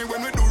no funny.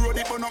 When we do road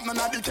it, but up none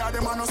of the car,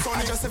 them are no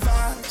sunny. Just the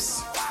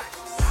vibes,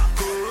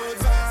 good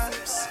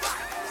vibes.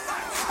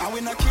 And we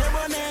not care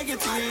about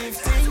negative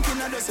thinking,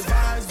 I just the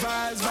vibes,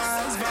 vibes,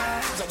 vibes,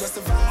 vibes. I just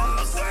the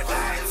vibes, good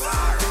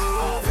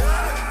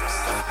vibes.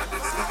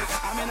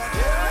 I mean I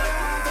care about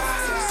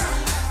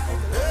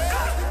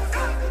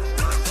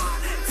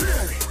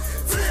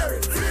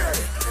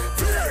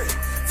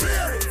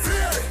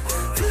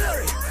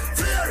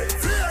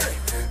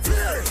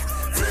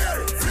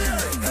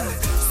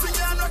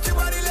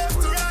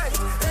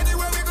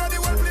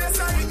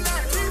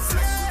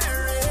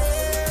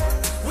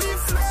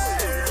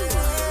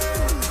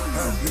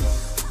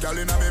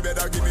inna me bed,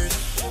 give me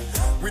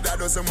with a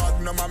dozen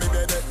magnum on me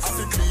bed. I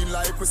feel clean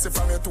like pussy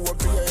from your toe up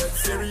to your head.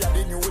 Theory of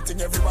the new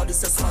thing, everybody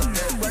says swag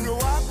dead. When we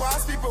walk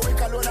past people, we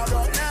call on a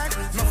rock neck.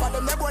 No for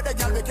them, they boy, the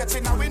girl we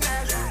catching a we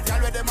neck. Girl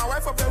with them, my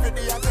wife up every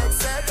day, I take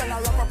set. And I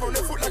wrap up on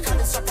the foot like a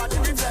this shop at the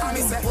retail. And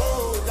me say,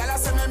 whoa, y'all I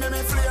say me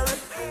flare it.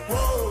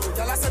 Whoa,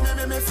 y'all I say me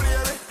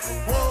flare it.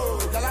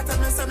 Whoa, y'all I tell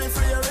me say me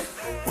flare it.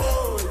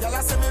 Whoa, y'all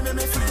I say me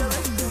flare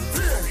it.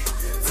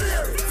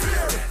 Flare it,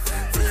 flare it,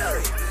 flare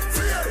it, flare it,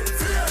 flare it,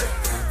 flare it.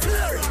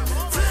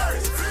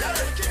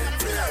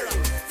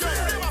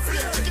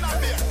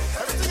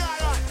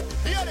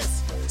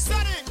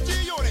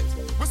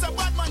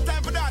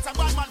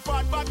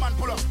 Badman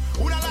pull up.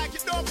 Who don't like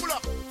it, don't pull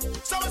up.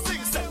 So we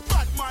sing, say,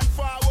 Badman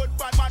forward,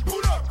 Badman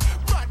pull up.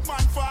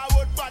 Badman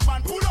forward,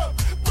 Badman pull up.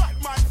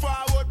 Badman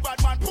forward,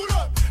 Badman pull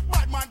up.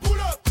 Badman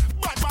pull up.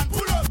 Badman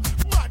pull up.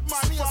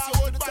 Badman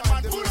forward,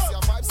 Badman pull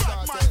up.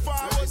 Badman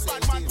forward,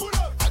 Badman pull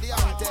up. At the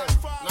anthem,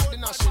 not the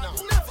national.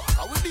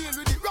 I will deal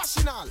with the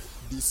rational.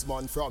 This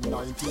man from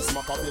 90s,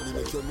 Machiavelli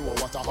make you know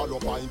what a hollow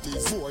pint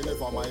is. Boy,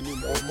 never mind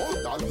him of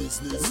modern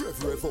business.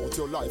 Rev out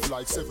your life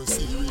like 7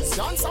 series.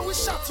 Dance and we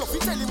shot you, fi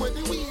tell him where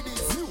the weed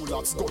is. New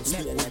locks, guns,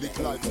 stick with it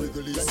like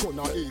Wrigley's. Gun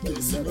and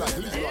AK, sing like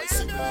Leroy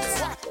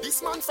Singles.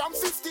 This man from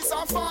 50s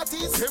and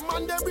 40s. Him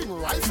and they bring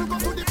rifle go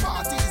to the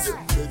parties.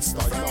 From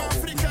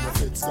Africa,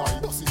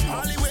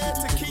 all the way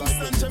to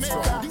Kingston,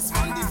 Jamaica. This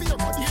man the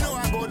favor, you know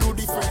I go do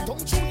different.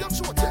 Don't chew your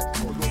throat yet.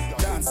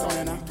 Dance on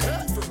you now.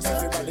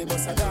 Everybody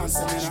must a dance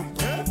on you now.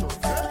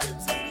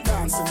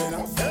 Dancing me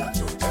now.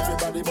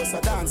 Everybody bust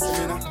a dancing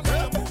me now.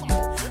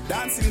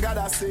 Dancing God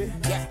I say,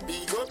 yeah.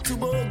 Big up to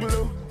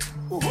Boglo.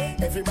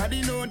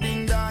 Everybody know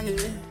ding dong,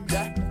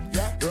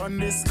 yeah. Run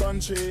this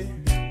country.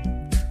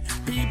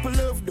 People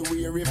love the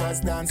way rivers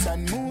dance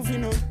and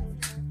moving up.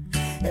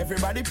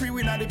 Everybody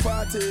pre-win at the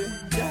party.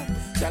 Yeah,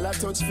 y'all a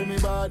touch for me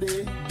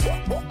body.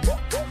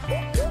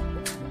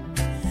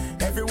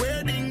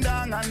 Everywhere ding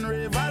dong and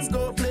ravers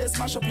go play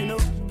smash up, you know.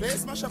 Play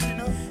smash up, you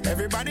know.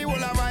 Everybody will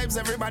have vibes,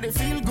 everybody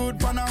feel good,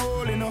 pan a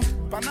hole, you know.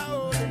 Pan a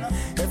hole, you know.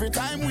 Every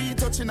time we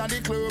touching at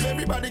the club,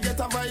 everybody get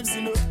a vibes,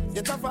 you know.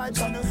 Get a vibes,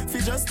 you know. Fi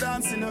just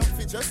dance, you know.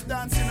 Fi just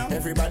dance, you know.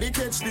 Everybody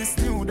catch this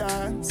new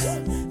dance.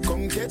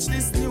 Come catch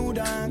this new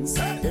dance.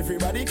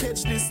 Everybody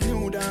catch this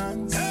new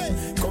dance.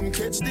 Come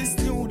catch this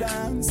new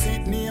dance.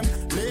 It name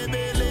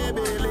Lebe, Lebe,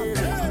 Lebe.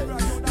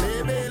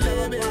 Lebe,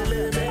 Lebe,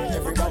 Lebe.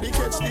 Everybody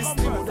catch this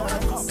new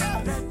dance.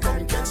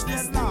 Come catch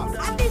this new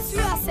dance. And this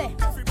you say.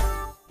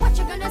 What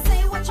you gonna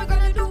say, what you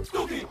gonna do?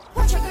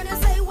 What you gonna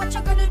say, what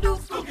you gonna do?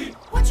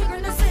 What you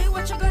gonna say,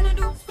 what you gonna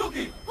do?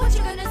 What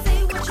you gonna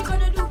say, what you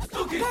gonna do?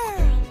 Girl,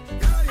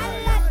 I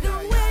like the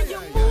way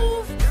you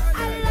move. I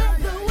like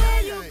the way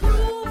you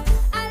groove.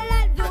 I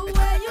like the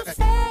way you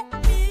set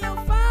me on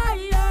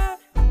fire.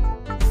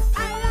 I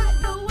like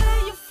the way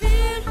you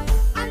feel.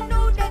 I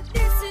know that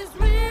this is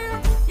real.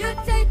 You're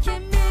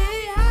taking me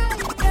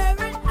higher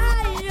and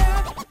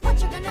higher. What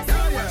you gonna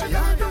say, what you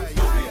gonna do?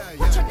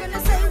 What you gonna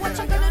say, what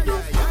you gonna do?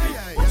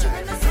 What you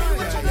gonna say,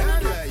 what you gonna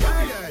do?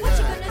 What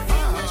you gonna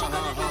say, what you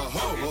gonna do?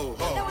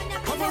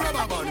 Pop a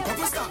rubber band,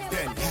 couple stop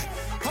then.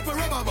 Pop a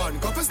rubber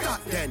band, couple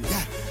stop then.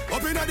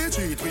 Up in the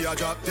street, we a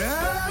drop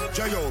dead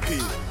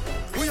J.O.P.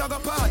 We a go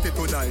party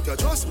tonight, you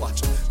just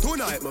watch.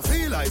 Tonight, me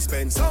feel I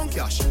spend some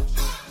cash.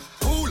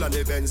 Cool on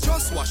the Benz,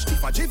 just watch.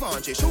 If a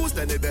Givenchy shoes,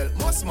 then the belt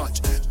must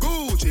match.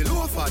 Gucci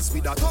loafers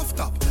with a tough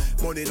top.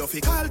 Money no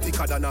fi call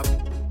thicker than a...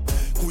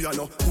 Who ya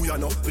know,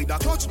 with a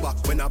clutch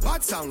back. When a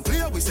bad sound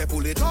clear, we say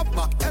pull it up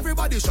back.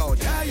 Everybody shout,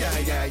 yeah, yeah,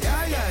 yeah,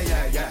 yeah, yeah,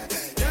 yeah, yeah.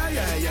 Yeah,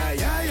 yeah, yeah,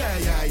 yeah, yeah,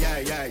 yeah, yeah,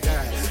 yeah,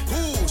 yeah.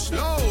 Push,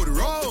 load,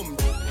 rum.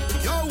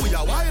 Yo, we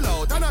a wild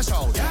out and a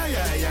shout. Yeah,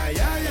 yeah, yeah,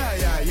 yeah, yeah,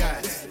 yeah,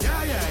 yeah.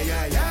 Yeah, yeah,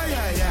 yeah, yeah,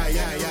 yeah, yeah,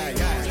 yeah, yeah,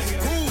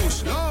 yeah.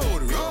 Push,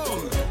 load,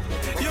 rum.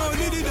 Yo,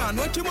 Lady Dan,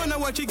 what you wanna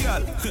watch a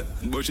girl?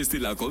 But she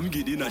still a come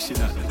get the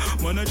national.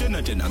 Man a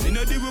jenna, me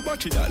no deal with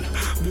battery doll.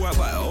 Boy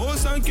buy a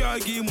house and car,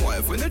 give him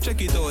wife when they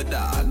check it out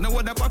dad. Now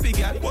what a papi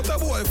girl? What a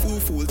boy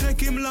fool,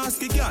 take him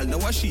last girl. Now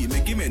what she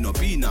make him end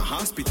up in a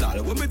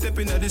hospital. When me step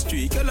in the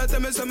street, girl I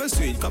tell me some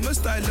sweet. Come and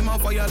style them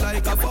off fire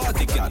like a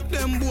party cat.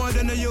 Them boy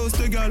then they used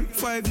to girl.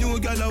 5 new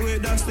girl away,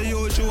 that's the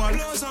usual.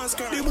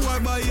 The boy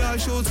buy a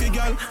shoes the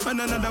girl, and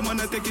another man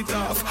a take it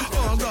off.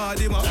 Oh God,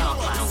 him a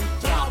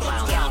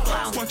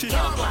watch it.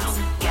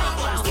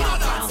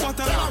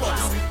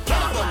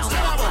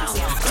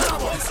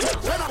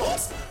 What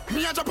a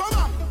me a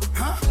Japan,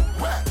 huh?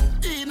 Where?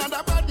 In a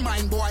bad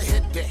mind boy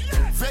head there.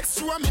 Vex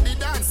you me the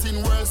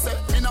dancing world say.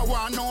 Me no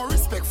want no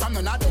respect from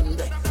none of them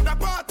there. The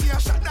party a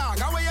shot dog,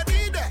 how you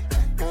did there?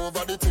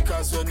 Over the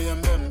tickers when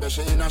name them there.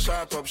 She in a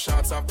shot up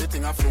shots of the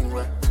thing a fling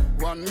where.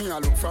 One me a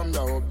look from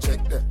the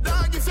object there.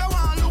 Dog if you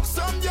want look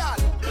some girl,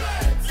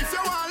 if you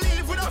want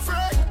live with a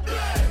friend,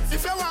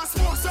 if you want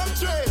smoke some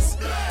trace,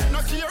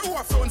 no care who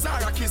a phones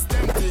are a kiss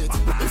them teeth.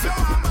 If you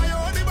want my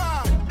own the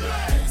bar,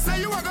 say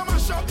you a gonna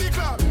mash up the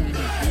club.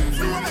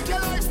 You wanna make your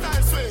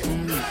lifestyle sweet.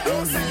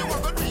 Don't say you a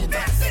gonna do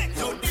that thing.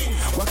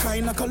 What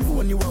kind of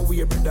cologne you a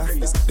wear, brother?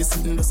 This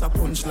sitting does a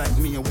punch like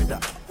me with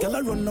that. Girl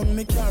I run on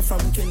me car from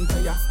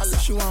Kentaya.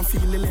 She want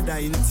feel the leather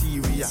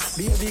interior.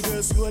 Baby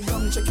girl slow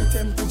down, check your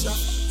temperature.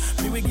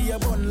 Me we give you a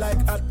bun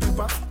like hot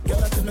pepper.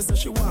 Girl I tell me say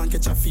she want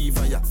catch a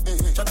fever, yeah.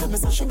 She tell me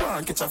say she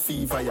want catch a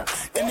fever, yeah.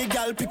 Any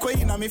girl pick way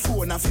in on me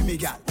phone and fi me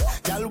girl.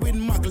 Girl with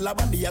magla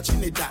body a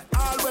chinny that.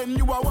 All when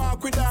you a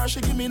walk with her,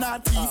 she give me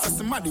that teeth. As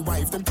the muddy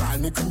wife, them call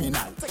me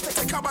criminal.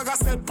 Take a bag of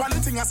set pan the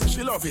thing and say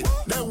she love it.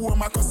 Then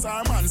woman cuss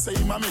her man say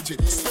him a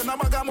midget. Spend a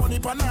bag of money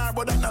pan her,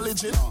 but that not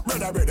legit.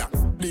 Brother,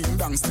 ding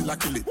dong still a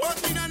kill it.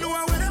 But me no know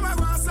where them a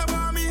go say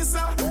about me,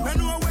 sir. Me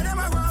know where them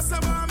a go say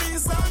about me,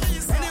 sir.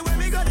 Anyway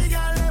me got the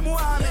girl them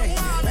want me.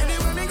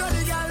 Anyway me got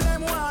the girl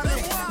them want me.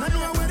 Me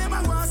know where them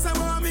a go say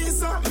about me,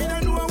 sir. Me no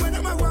know where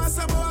them a go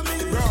say about me.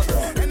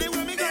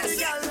 Anyway me got the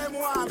girl them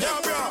want me.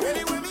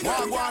 Anyway me got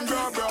the girl them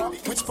want me.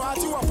 Which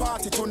party you a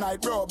party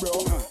tonight, bro?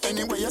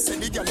 Anyway you say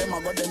the girl them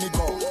a go, then me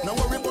go. No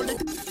worry about it.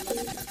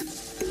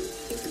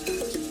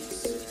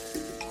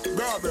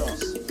 Bro.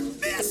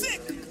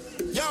 Basic.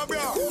 Yo,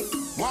 bro.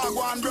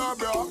 Wagwan,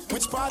 bro.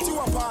 Which party you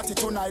a party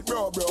tonight,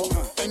 bro?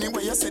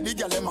 Anyway, you say the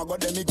girl them a go,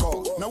 then me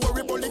go. No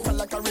worry about liquor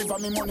like a river,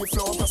 me money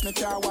flow. Plus me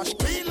car wash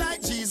clean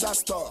like Jesus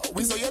store.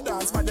 We saw you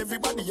dance, but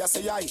everybody you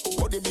say aye.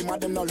 But they be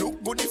mad them no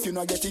look good if you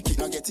no get it.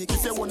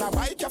 If you wanna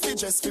buy cafe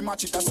just fi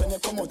match it. That's when you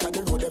come out of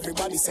the road,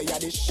 everybody say ya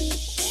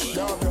this.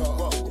 Bro.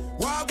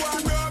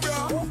 Wagwan,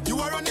 bro. You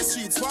are on the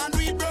streets, one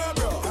read,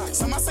 bro.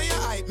 Some say you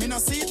hype, me no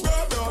see it,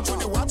 bro. Through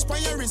the watch by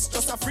your wrist,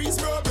 just a freeze,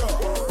 bro.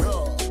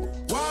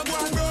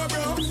 Wagwan, bro.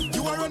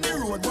 You are on the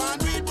road, one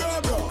read,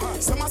 bro.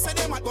 Some say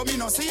them at, but me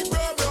no see it,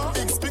 bro.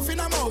 Big spliff in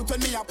a mouth when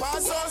me a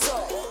pass,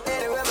 so.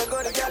 Anywhere me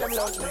go, the girl them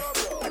love me.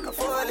 Like a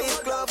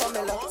 4-leaf glove on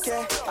me luck,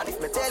 yeah. And if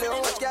me tell you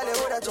how much girl you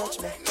woulda judge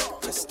me,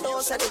 just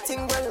know say the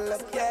thing well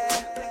up,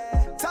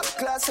 yeah. top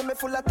class, and me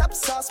full of top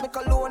sauce. Me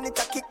cologne it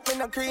a kick me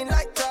no green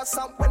like grass.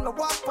 And when me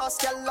walk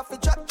past, y'all love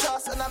it drop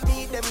trust. And I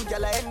meet them,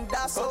 y'all end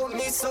us. Oh,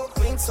 me so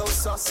clean, so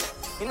saucy.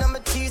 You know my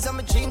tees and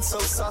my jeans so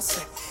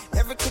saucy.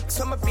 Every kick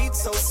to my beat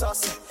so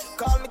saucy.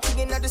 Call me king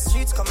in the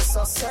streets, come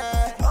saucy.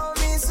 Oh,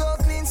 me so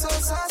clean, so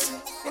saucy.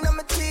 You know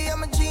my tee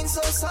and my jeans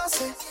so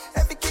saucy.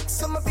 Every kick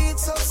to my beat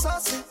so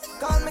saucy.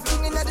 Call me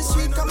king in the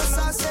street, come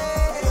saucy.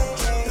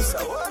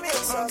 So what me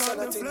saucy,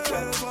 I think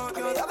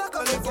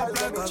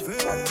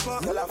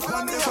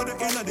one day for the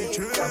end of the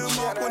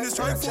chamber. When the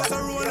strike force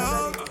a roll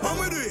out,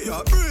 I'ma do it,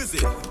 yeah, breezy,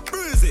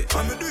 breezy.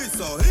 I'ma do it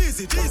so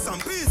easy, cheese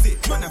and peasy.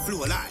 Man, I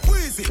flow like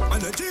wheezy,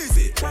 and a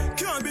cheesy.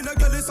 Can't be no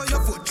girl, so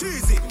your foot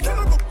cheesy. Can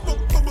I go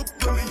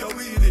me a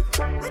wheelie?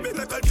 Rub it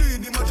like a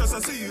genie, match as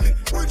a ceiling.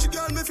 Which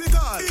girl me fi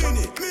call?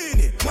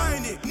 Meanie,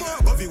 miney, more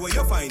coffee where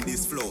you find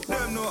this flow.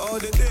 Them know how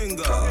the thing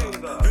go.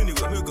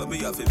 Anyway, me got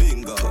me off a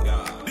bingo.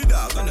 The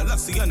dog and the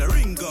lassie and the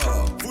ringer.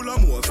 Full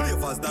of more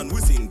flavors than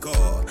we sing.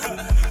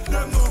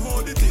 Them know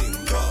how the thing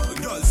go.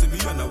 Girl see me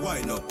and a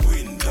wine up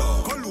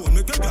window. Cologne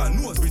make a girl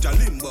nose bridge a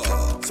limbo.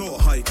 So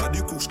high ka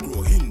the kush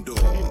grow Hindu.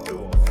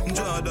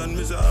 Jordan,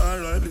 me say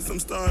alright, live some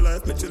star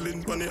life. Me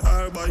chillin' pon the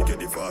R-bike, get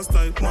the fast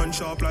type. Man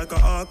sharp like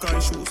a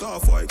Archive, shoes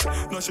half white.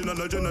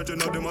 National agenda,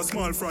 them a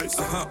small fries.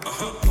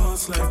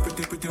 Past life,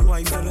 pretty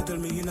wife. Girl tell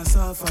me in a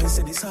soft ice,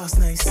 say the sauce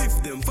nice.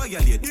 If them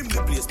violate, them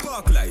the place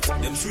spark light.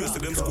 Them serious to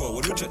them score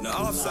when you check the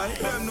offside.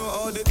 Them know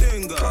how the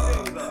thing go.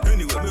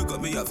 Anyway, me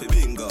got me off a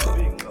bingo.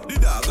 The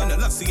dog and the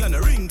lassie and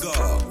the ringer.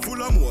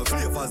 Full of more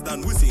flavors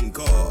than we sing.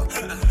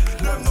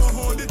 Them know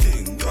how the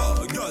thing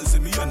go. Girl see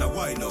me and a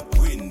wine up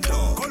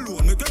window.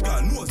 Cologne make a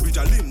girl nose bridge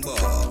a limbo.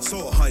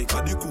 So high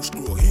ka the kush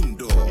grow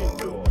Hindu.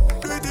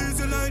 It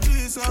easy like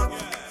Jesus.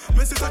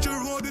 Me sit at your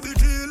road with the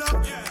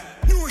dealer.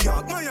 New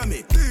York,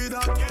 Miami, do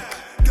that.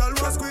 Girl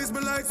want squeeze me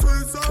like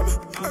sweet some.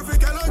 Every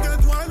girl I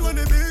get wild when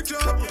the big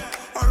job.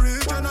 A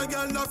region a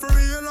girl not for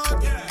real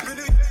hot. Me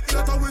the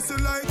let a whistle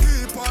like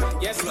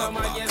teapot. Yes, no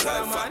man, yes,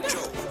 no man.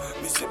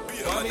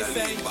 Money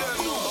say,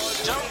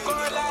 jump go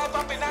live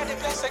up in the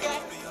place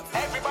again.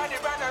 Everybody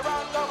run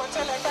around, go and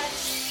tell a friend.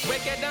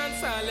 Reggae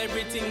dance all,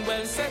 everything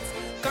well set.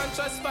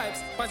 Conscious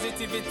vibes,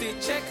 positivity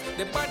check.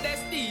 The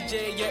baddest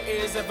DJ your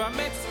ears ever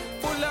met.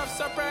 Full of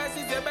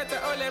surprises, you better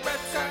hold your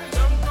breath.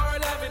 Jump go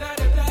live in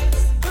the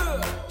place.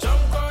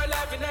 Jump go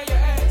live in your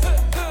head.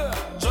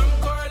 Jump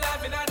go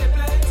live in the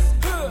place.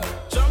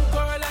 Jump go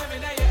live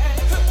in your head.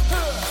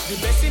 The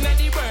best in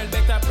the world,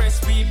 better press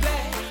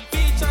replay.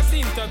 Features,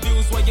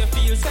 interviews, what you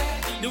feel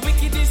sad. The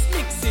wickedest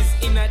mixes